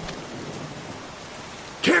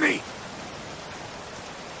 Kenny!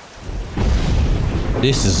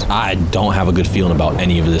 I don't have a good feeling about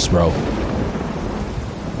any of this, bro.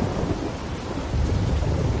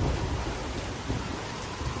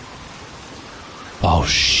 Oh,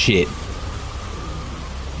 shit.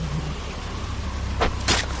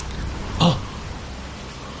 Oh.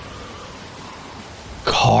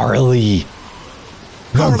 Carly.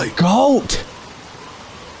 Carly. The goat.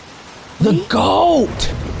 The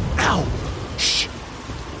goat. Ow. Shh.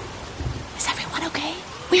 Is everyone okay?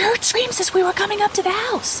 We heard screams as we were coming up to the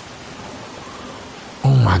house.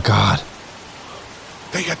 Oh my God.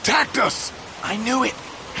 They attacked us. I knew it.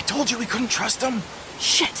 I told you we couldn't trust them.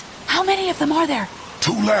 Shit. How many of them are there?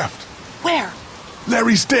 2 left. Where?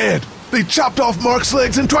 Larry's dead. They chopped off Mark's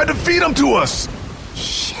legs and tried to feed him to us.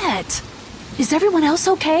 Shit. Is everyone else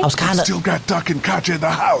okay? I was kind of... Still got Duck and Katjaa in the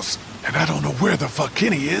house. And I don't know where the fuck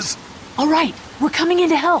Kenny is. All right. We're coming in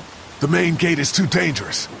to help. The main gate is too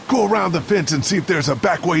dangerous. Go around the fence and see if there's a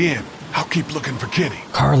back way in. I'll keep looking for Kenny.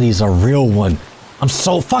 Carly's a real one. I'm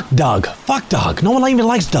so... Fuck Doug. Fuck Doug. No one even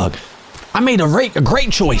likes Doug. I made a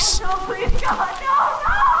great choice. No, please, God, no!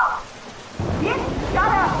 Just shut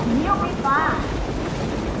up and you'll be fine.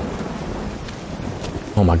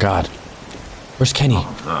 Oh my God. Where's Kenny?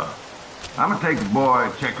 I'm gonna take the boy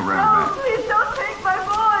and check around No, please don't take my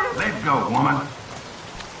boy. Let's go, woman.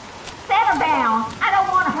 Settle down. I don't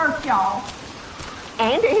want to hurt y'all.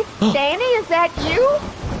 Andy? Danny, is that you?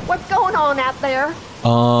 What's going on out there?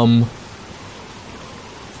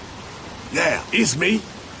 Yeah, it's me.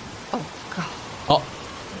 Oh.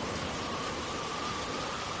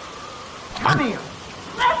 Come here.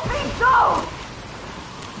 Let me go.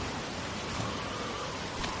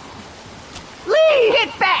 Lee,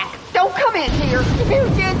 hit back. Don't come in here. You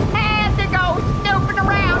just had to go snooping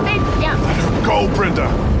around, didn't you? Let her go, Brenda.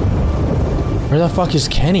 Where the fuck is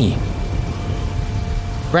Kenny?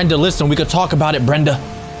 Brenda, listen, we could talk about it, Brenda.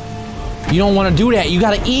 You don't want to do that. You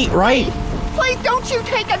gotta eat, right? Please don't you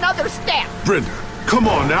take another step. Brenda, come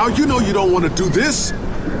on now. You know you don't want to do this.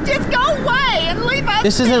 Just go away and leave us.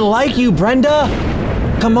 This isn't like you, Brenda.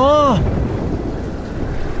 Come on.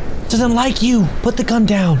 This isn't like you. Put the gun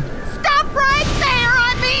down. Stop right there.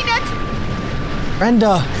 I mean it.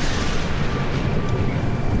 Brenda.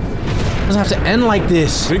 It doesn't have to end like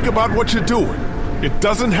this. Think about what you're doing. It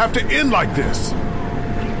doesn't have to end like this.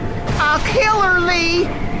 I'll kill her, Lee.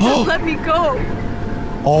 Just let me go.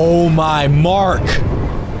 Oh my, Mark.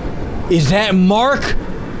 Is that Mark?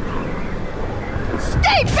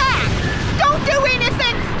 Stay back. Don't do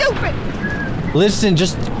anything stupid. Listen,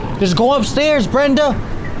 just go upstairs, Brenda.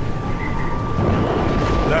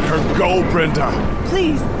 Let her go, Brenda.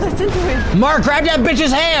 Please, listen to him. Mark, grab that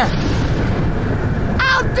bitch's hair.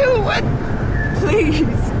 I'll do it. Please.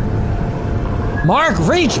 Mark,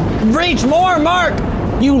 reach more, Mark.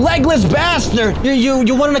 You legless bastard.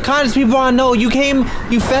 You're one of the kindest people I know. You came,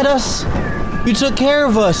 you fed us. You took care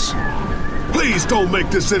of us. Please don't make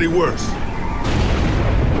this any worse.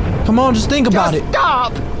 Come on, just think about it.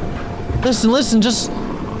 Stop. Listen, just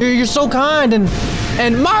you're so kind and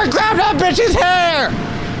And Mark grabbed that bitch's hair!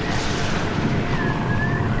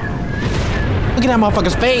 Look at that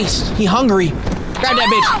motherfucker's face. He hungry. Grab that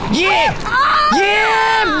bitch. Yeah!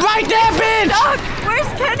 Yeah! Right there, bitch! Doc, where's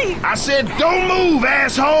Kenny? I said don't move,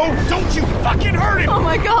 asshole! Don't you fucking hurt him! Oh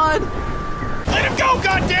my god! Let him go,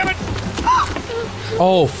 goddammit!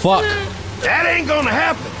 Oh, fuck. That ain't gonna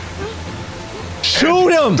happen. Shoot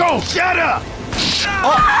him! Don't shut up!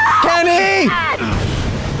 Oh, Kenny!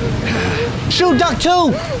 Shoot Duck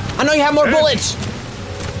too! I know you have more bullets.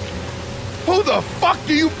 Who the fuck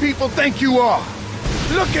do you people think you are?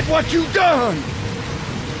 Look at what you done!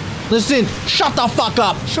 Listen, shut the fuck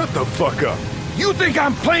up! Shut the fuck up. You think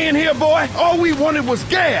I'm playing here, boy? All we wanted was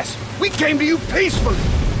gas. We came to you peacefully.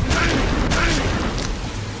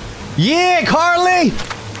 Yeah, Carly!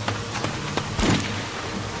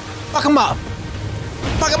 Fuck him up!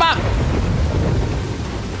 Fuck him up!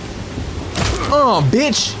 Oh,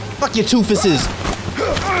 bitch! Fuck your toofuses!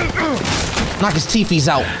 Knock his teethies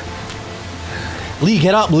out. Lee,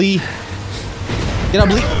 get up, Lee! Get up,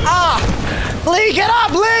 Lee! Ah! Lee, get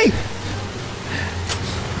up, Lee!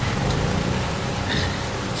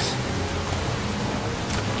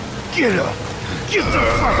 Get up! Get the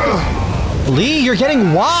fuck up! Lee, you're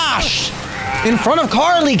getting washed! In front of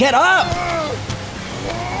Carly, get up!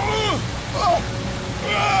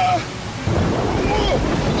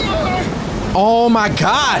 Oh my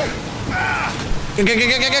god!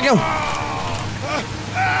 Go!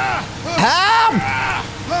 Help!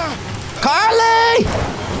 Carly!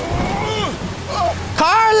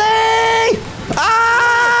 Carly!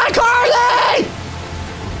 Ah! Carly!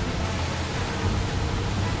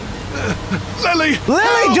 Lily!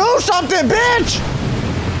 Lily, do something, bitch!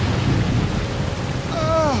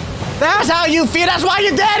 That's how you feel. That's why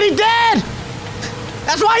your daddy dead!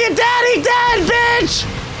 That's why your daddy dead, bitch!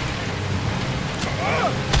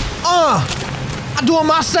 I do it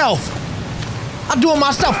myself. I do it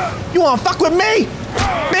myself. You wanna fuck with me?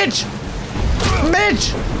 Bitch!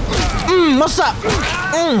 Bitch! What's up?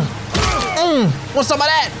 What's up with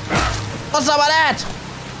that? What's up with that?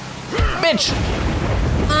 Bitch!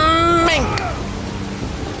 Mink!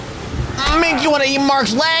 Mink, you wanna eat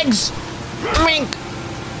Mark's legs? Mink!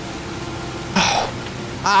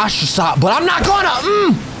 I should stop, but I'm not gonna!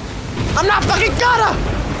 I'm not fucking gonna!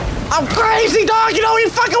 I'm crazy, dog! You know who you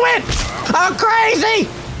fucking with! I'm crazy!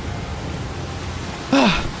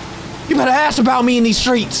 You better ask about me in these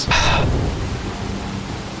streets.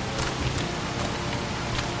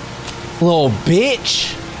 Little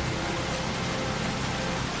bitch.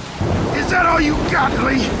 Is that all you got,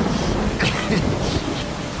 Lee?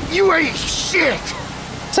 You ain't shit!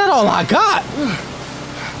 Is that all I got?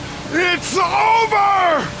 It's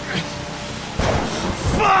over!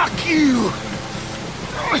 Fuck you!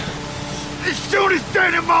 As soon as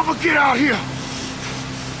Dad and Mama get out here,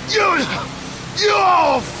 you're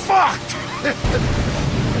all fucked!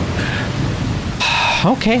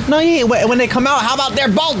 Okay, no, yeah, when they come out, how about they're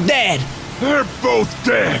both dead? They're both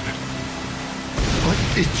dead! What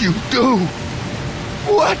did you do?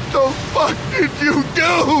 What the fuck did you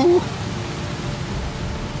do?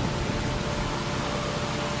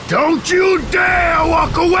 Don't you dare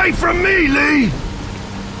walk away from me, Lee!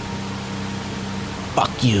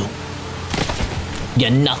 Fuck you. You're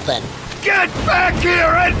nothing. Get back here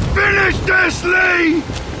and finish this, Lee!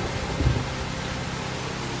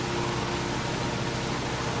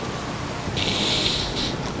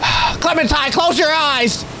 Clementine, close your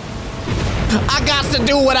eyes! I got to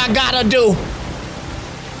do what I gotta do.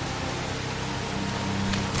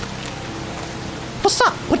 What's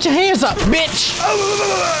up? Put your hands up, bitch!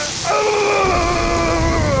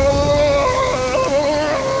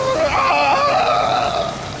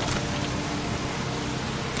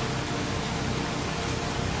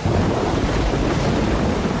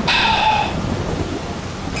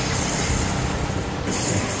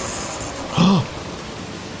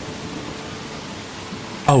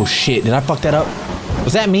 Oh shit, did I fuck that up?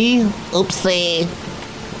 Was that me? Oopsie.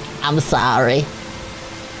 I'm sorry.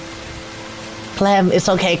 Clem, it's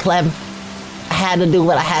okay, Clem. I had to do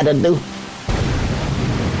what I had to do.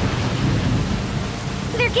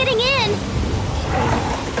 They're getting in.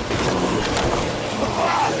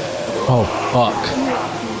 Oh, fuck.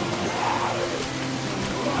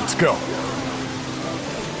 Let's go.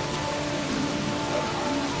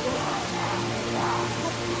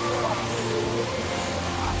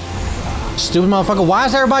 Stupid motherfucker, why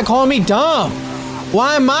is everybody calling me dumb?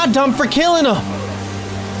 Why am I dumb for killing him?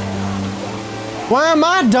 Why am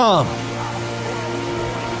I dumb?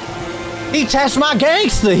 He tests my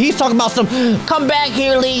gangster. He's talking about some, come back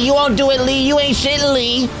here, Lee. You won't do it, Lee. You ain't shit,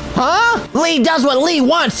 Lee. Huh? Lee does what Lee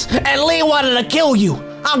wants, and Lee wanted to kill you.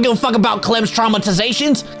 I don't give a fuck about Clem's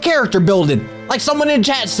traumatizations. Character building, like someone in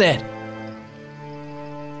chat said.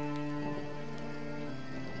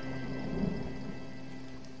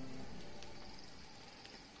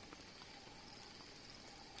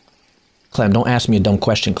 Clem, don't ask me a dumb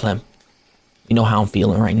question, Clem. You know how I'm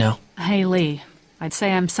feeling right now. Hey, Lee. I'd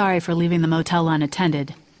say I'm sorry for leaving the motel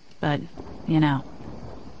unattended, but, you know.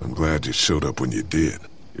 I'm glad you showed up when you did.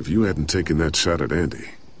 If you hadn't taken that shot at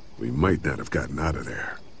Andy, we might not have gotten out of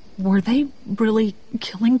there. Were they really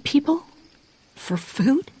killing people? For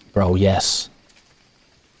food? Bro, yes.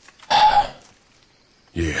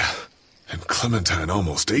 Yeah, and Clementine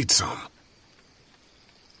almost ate some.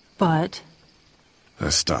 But? I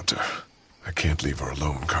stopped her. I can't leave her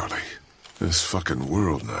alone, Carly. This fucking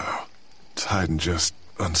world now. It's hiding just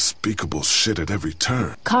unspeakable shit at every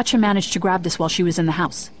turn. Katja managed to grab this while she was in the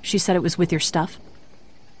house. She said it was with your stuff.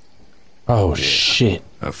 Oh, shit.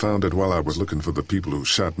 I found it while I was looking for the people who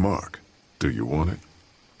shot Mark. Do you want it?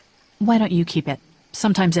 Why don't you keep it?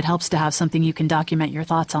 Sometimes it helps to have something you can document your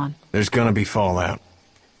thoughts on. There's gonna be fallout.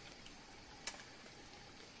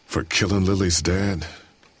 For killing Lily's dad?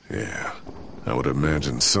 Yeah, I would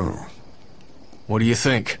imagine so. What do you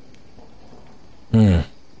think?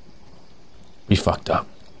 We fucked up.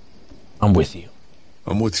 I'm with you.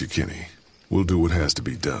 I'm with you, Kenny. We'll do what has to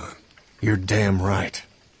be done. You're damn right.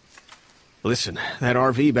 Listen, that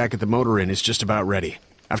RV back at the motor inn is just about ready.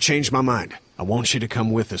 I've changed my mind. I want you to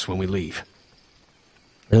come with us when we leave.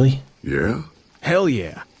 Really? Yeah? Hell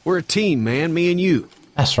yeah. We're a team, man, me and you.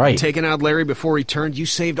 That's right. Taking out Larry before he turned, you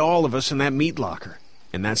saved all of us in that meat locker.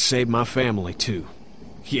 And that saved my family, too.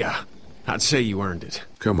 Yeah, I'd say you earned it.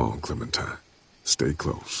 Come on, Clementine. Stay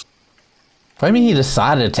close. I mean, he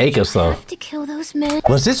decided to take us, though. To kill those men.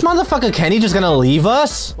 Was this motherfucker Kenny just gonna leave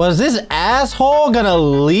us? Was this asshole gonna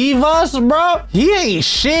leave us, bro? He ain't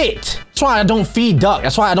shit. That's why I don't feed Duck.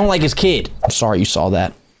 That's why I don't like his kid. I'm sorry you saw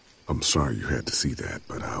that. I'm sorry you had to see that,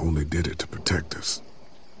 but I only did it to protect us.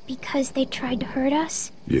 Because they tried to hurt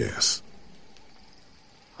us? Yes.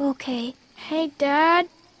 Okay. Hey, Dad.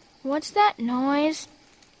 What's that noise?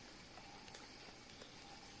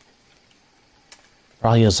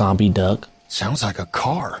 Probably a zombie duck. Sounds like a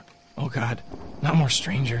car. Oh god, not more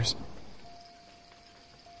strangers.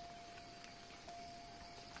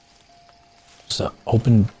 It's an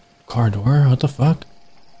open car door. What the fuck?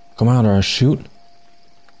 Come out or I'll shoot.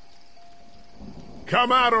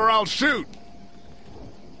 Come out or I'll shoot.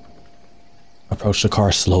 Approach the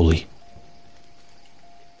car slowly.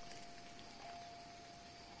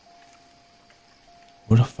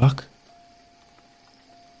 What the fuck?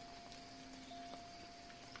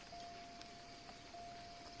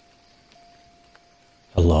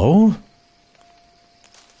 Hello?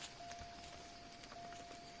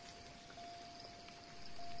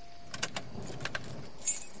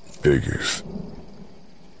 Figures.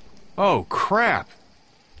 Oh, crap.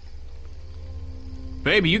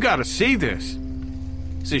 Baby, you gotta see this.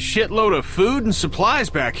 It's a shitload of food and supplies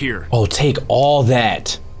back here. Oh, take all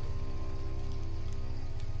that.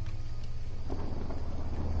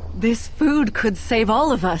 This food could save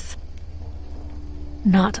all of us.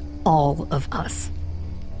 Not all of us.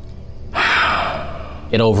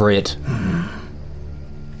 Get over it.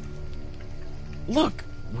 Look,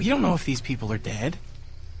 we don't know if these people are dead.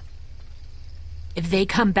 If they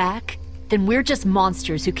come back, then we're just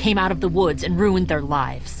monsters who came out of the woods and ruined their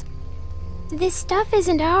lives. This stuff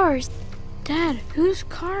isn't ours. Dad, whose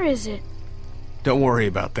car is it? Don't worry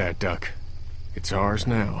about that, Duck. It's ours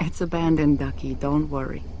now. It's abandoned, Ducky. Don't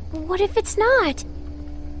worry. What if it's not?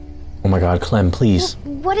 Oh my god, Clem, please.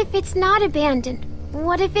 What if it's not abandoned?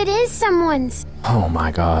 What if it is someone's? Oh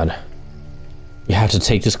my god. We have to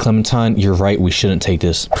take this, Clementine. You're right, we shouldn't take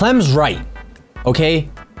this. Clem's right, okay?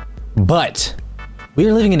 But we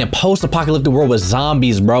are living in a post-apocalyptic world with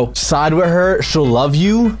zombies, bro. Side with her, she'll love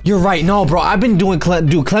you. You're right, no, bro. I've been doing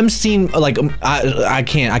Clem's seem like I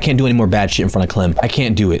can't do any more bad shit in front of Clem. I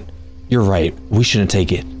can't do it. You're right. We shouldn't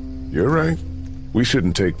take it. You're right. We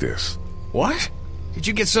shouldn't take this. What? Did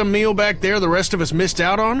you get some meal back there the rest of us missed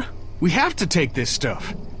out on? We have to take this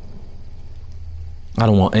stuff. I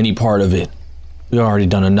don't want any part of it. We already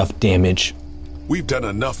done enough damage. We've done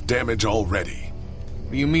enough damage already.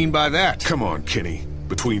 What do you mean by that? Come on, Kenny.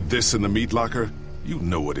 Between this and the meat locker, you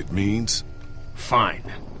know what it means.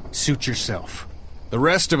 Fine. Suit yourself. The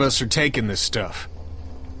rest of us are taking this stuff.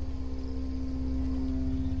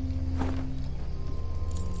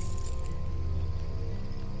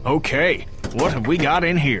 Okay, what have we got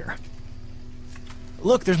in here?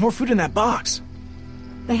 Look, there's more food in that box.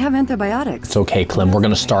 They have antibiotics. It's okay, Clem. We're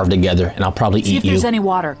gonna starve together, and I'll probably See eat if there's you. any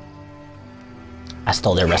water. I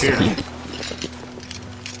stole their recipe.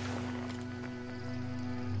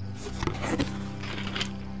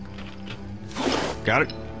 Got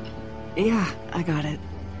it? Yeah, I got it.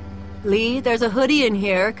 Lee, there's a hoodie in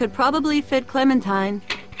here. Could probably fit Clementine.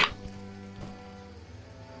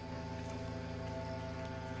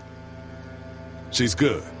 She's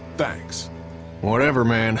good. Thanks. Whatever,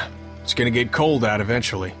 man. It's gonna get cold out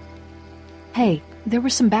eventually. Hey, there were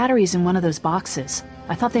some batteries in one of those boxes.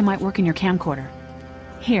 I thought they might work in your camcorder.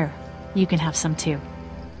 Here, you can have some too.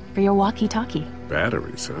 For your walkie-talkie.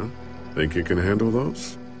 Batteries, huh? Think you can handle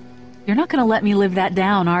those? You're not gonna let me live that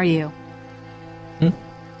down, are you?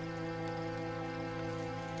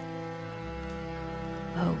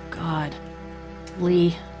 Oh, God.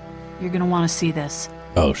 Lee, you're gonna want to see this.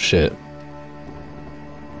 Oh, shit.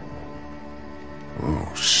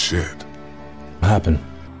 Oh, shit. What happened?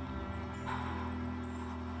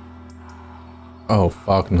 Oh,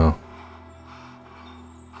 fuck no.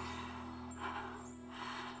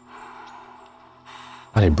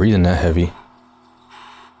 Why are they breathing that heavy?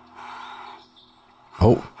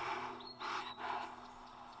 Oh.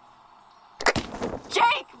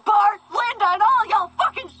 Jake, Bart, Linda, and all y'all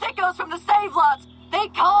fucking sickos from the save lots. They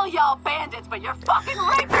call y'all bandits, but you're fucking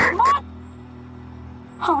rapists, what?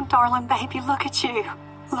 Oh, darling baby, look at you.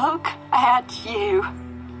 Look at you.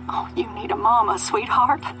 Oh, you need a mama,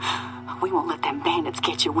 sweetheart. We won't let them bandits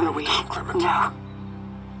get you, will we? No.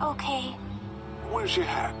 Okay, Where's your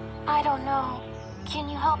hat? I don't know. Can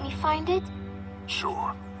you help me find it?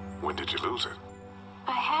 Sure. When did you lose it?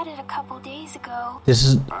 I had it a couple days ago. This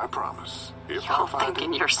is... I promise. If Y'all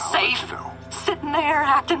thinking you're safe? Sitting there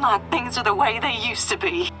acting like things are the way they used to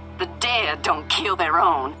be. The dead don't kill their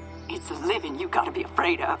own. It's the living you gotta be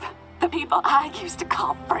afraid of. The people I used to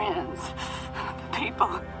call friends. The people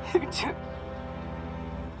who do...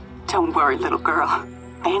 Don't worry, little girl.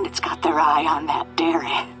 Bandits got their eye on that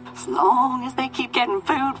dairy. As long as they keep getting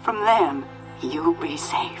food from them, you'll be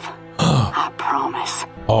safe. I promise.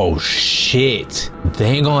 Oh, shit. They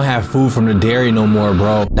ain't gonna have food from the dairy no more,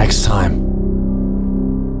 bro. Next time.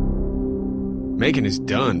 Making is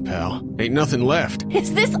done, pal. Ain't nothing left.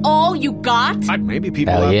 Is this all you got? Maybe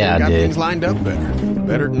people Hell out yeah, there got I did. things lined up better.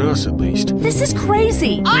 Better than us, at least. This is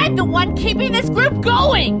crazy. I'm the one keeping this group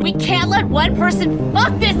going. We can't let one person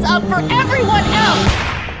fuck this up for everyone else.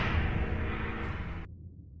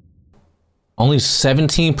 Only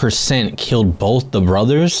 17% killed both the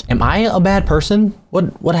brothers. Am I a bad person?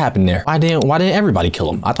 What happened there? Why didn't everybody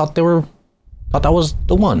kill them? I thought that was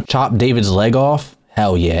the one. Chop David's leg off.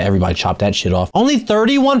 Hell yeah, everybody chopped that shit off. Only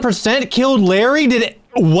 31% killed Larry?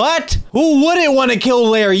 What? Who wouldn't want to kill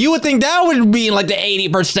Larry? You would think that would be like the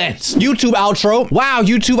 80%. YouTube outro. Wow,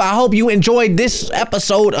 YouTube, I hope you enjoyed this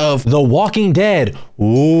episode of The Walking Dead.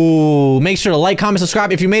 Ooh, make sure to like, comment,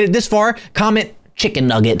 subscribe. If you made it this far, comment chicken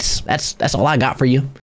nuggets. That's all I got for you.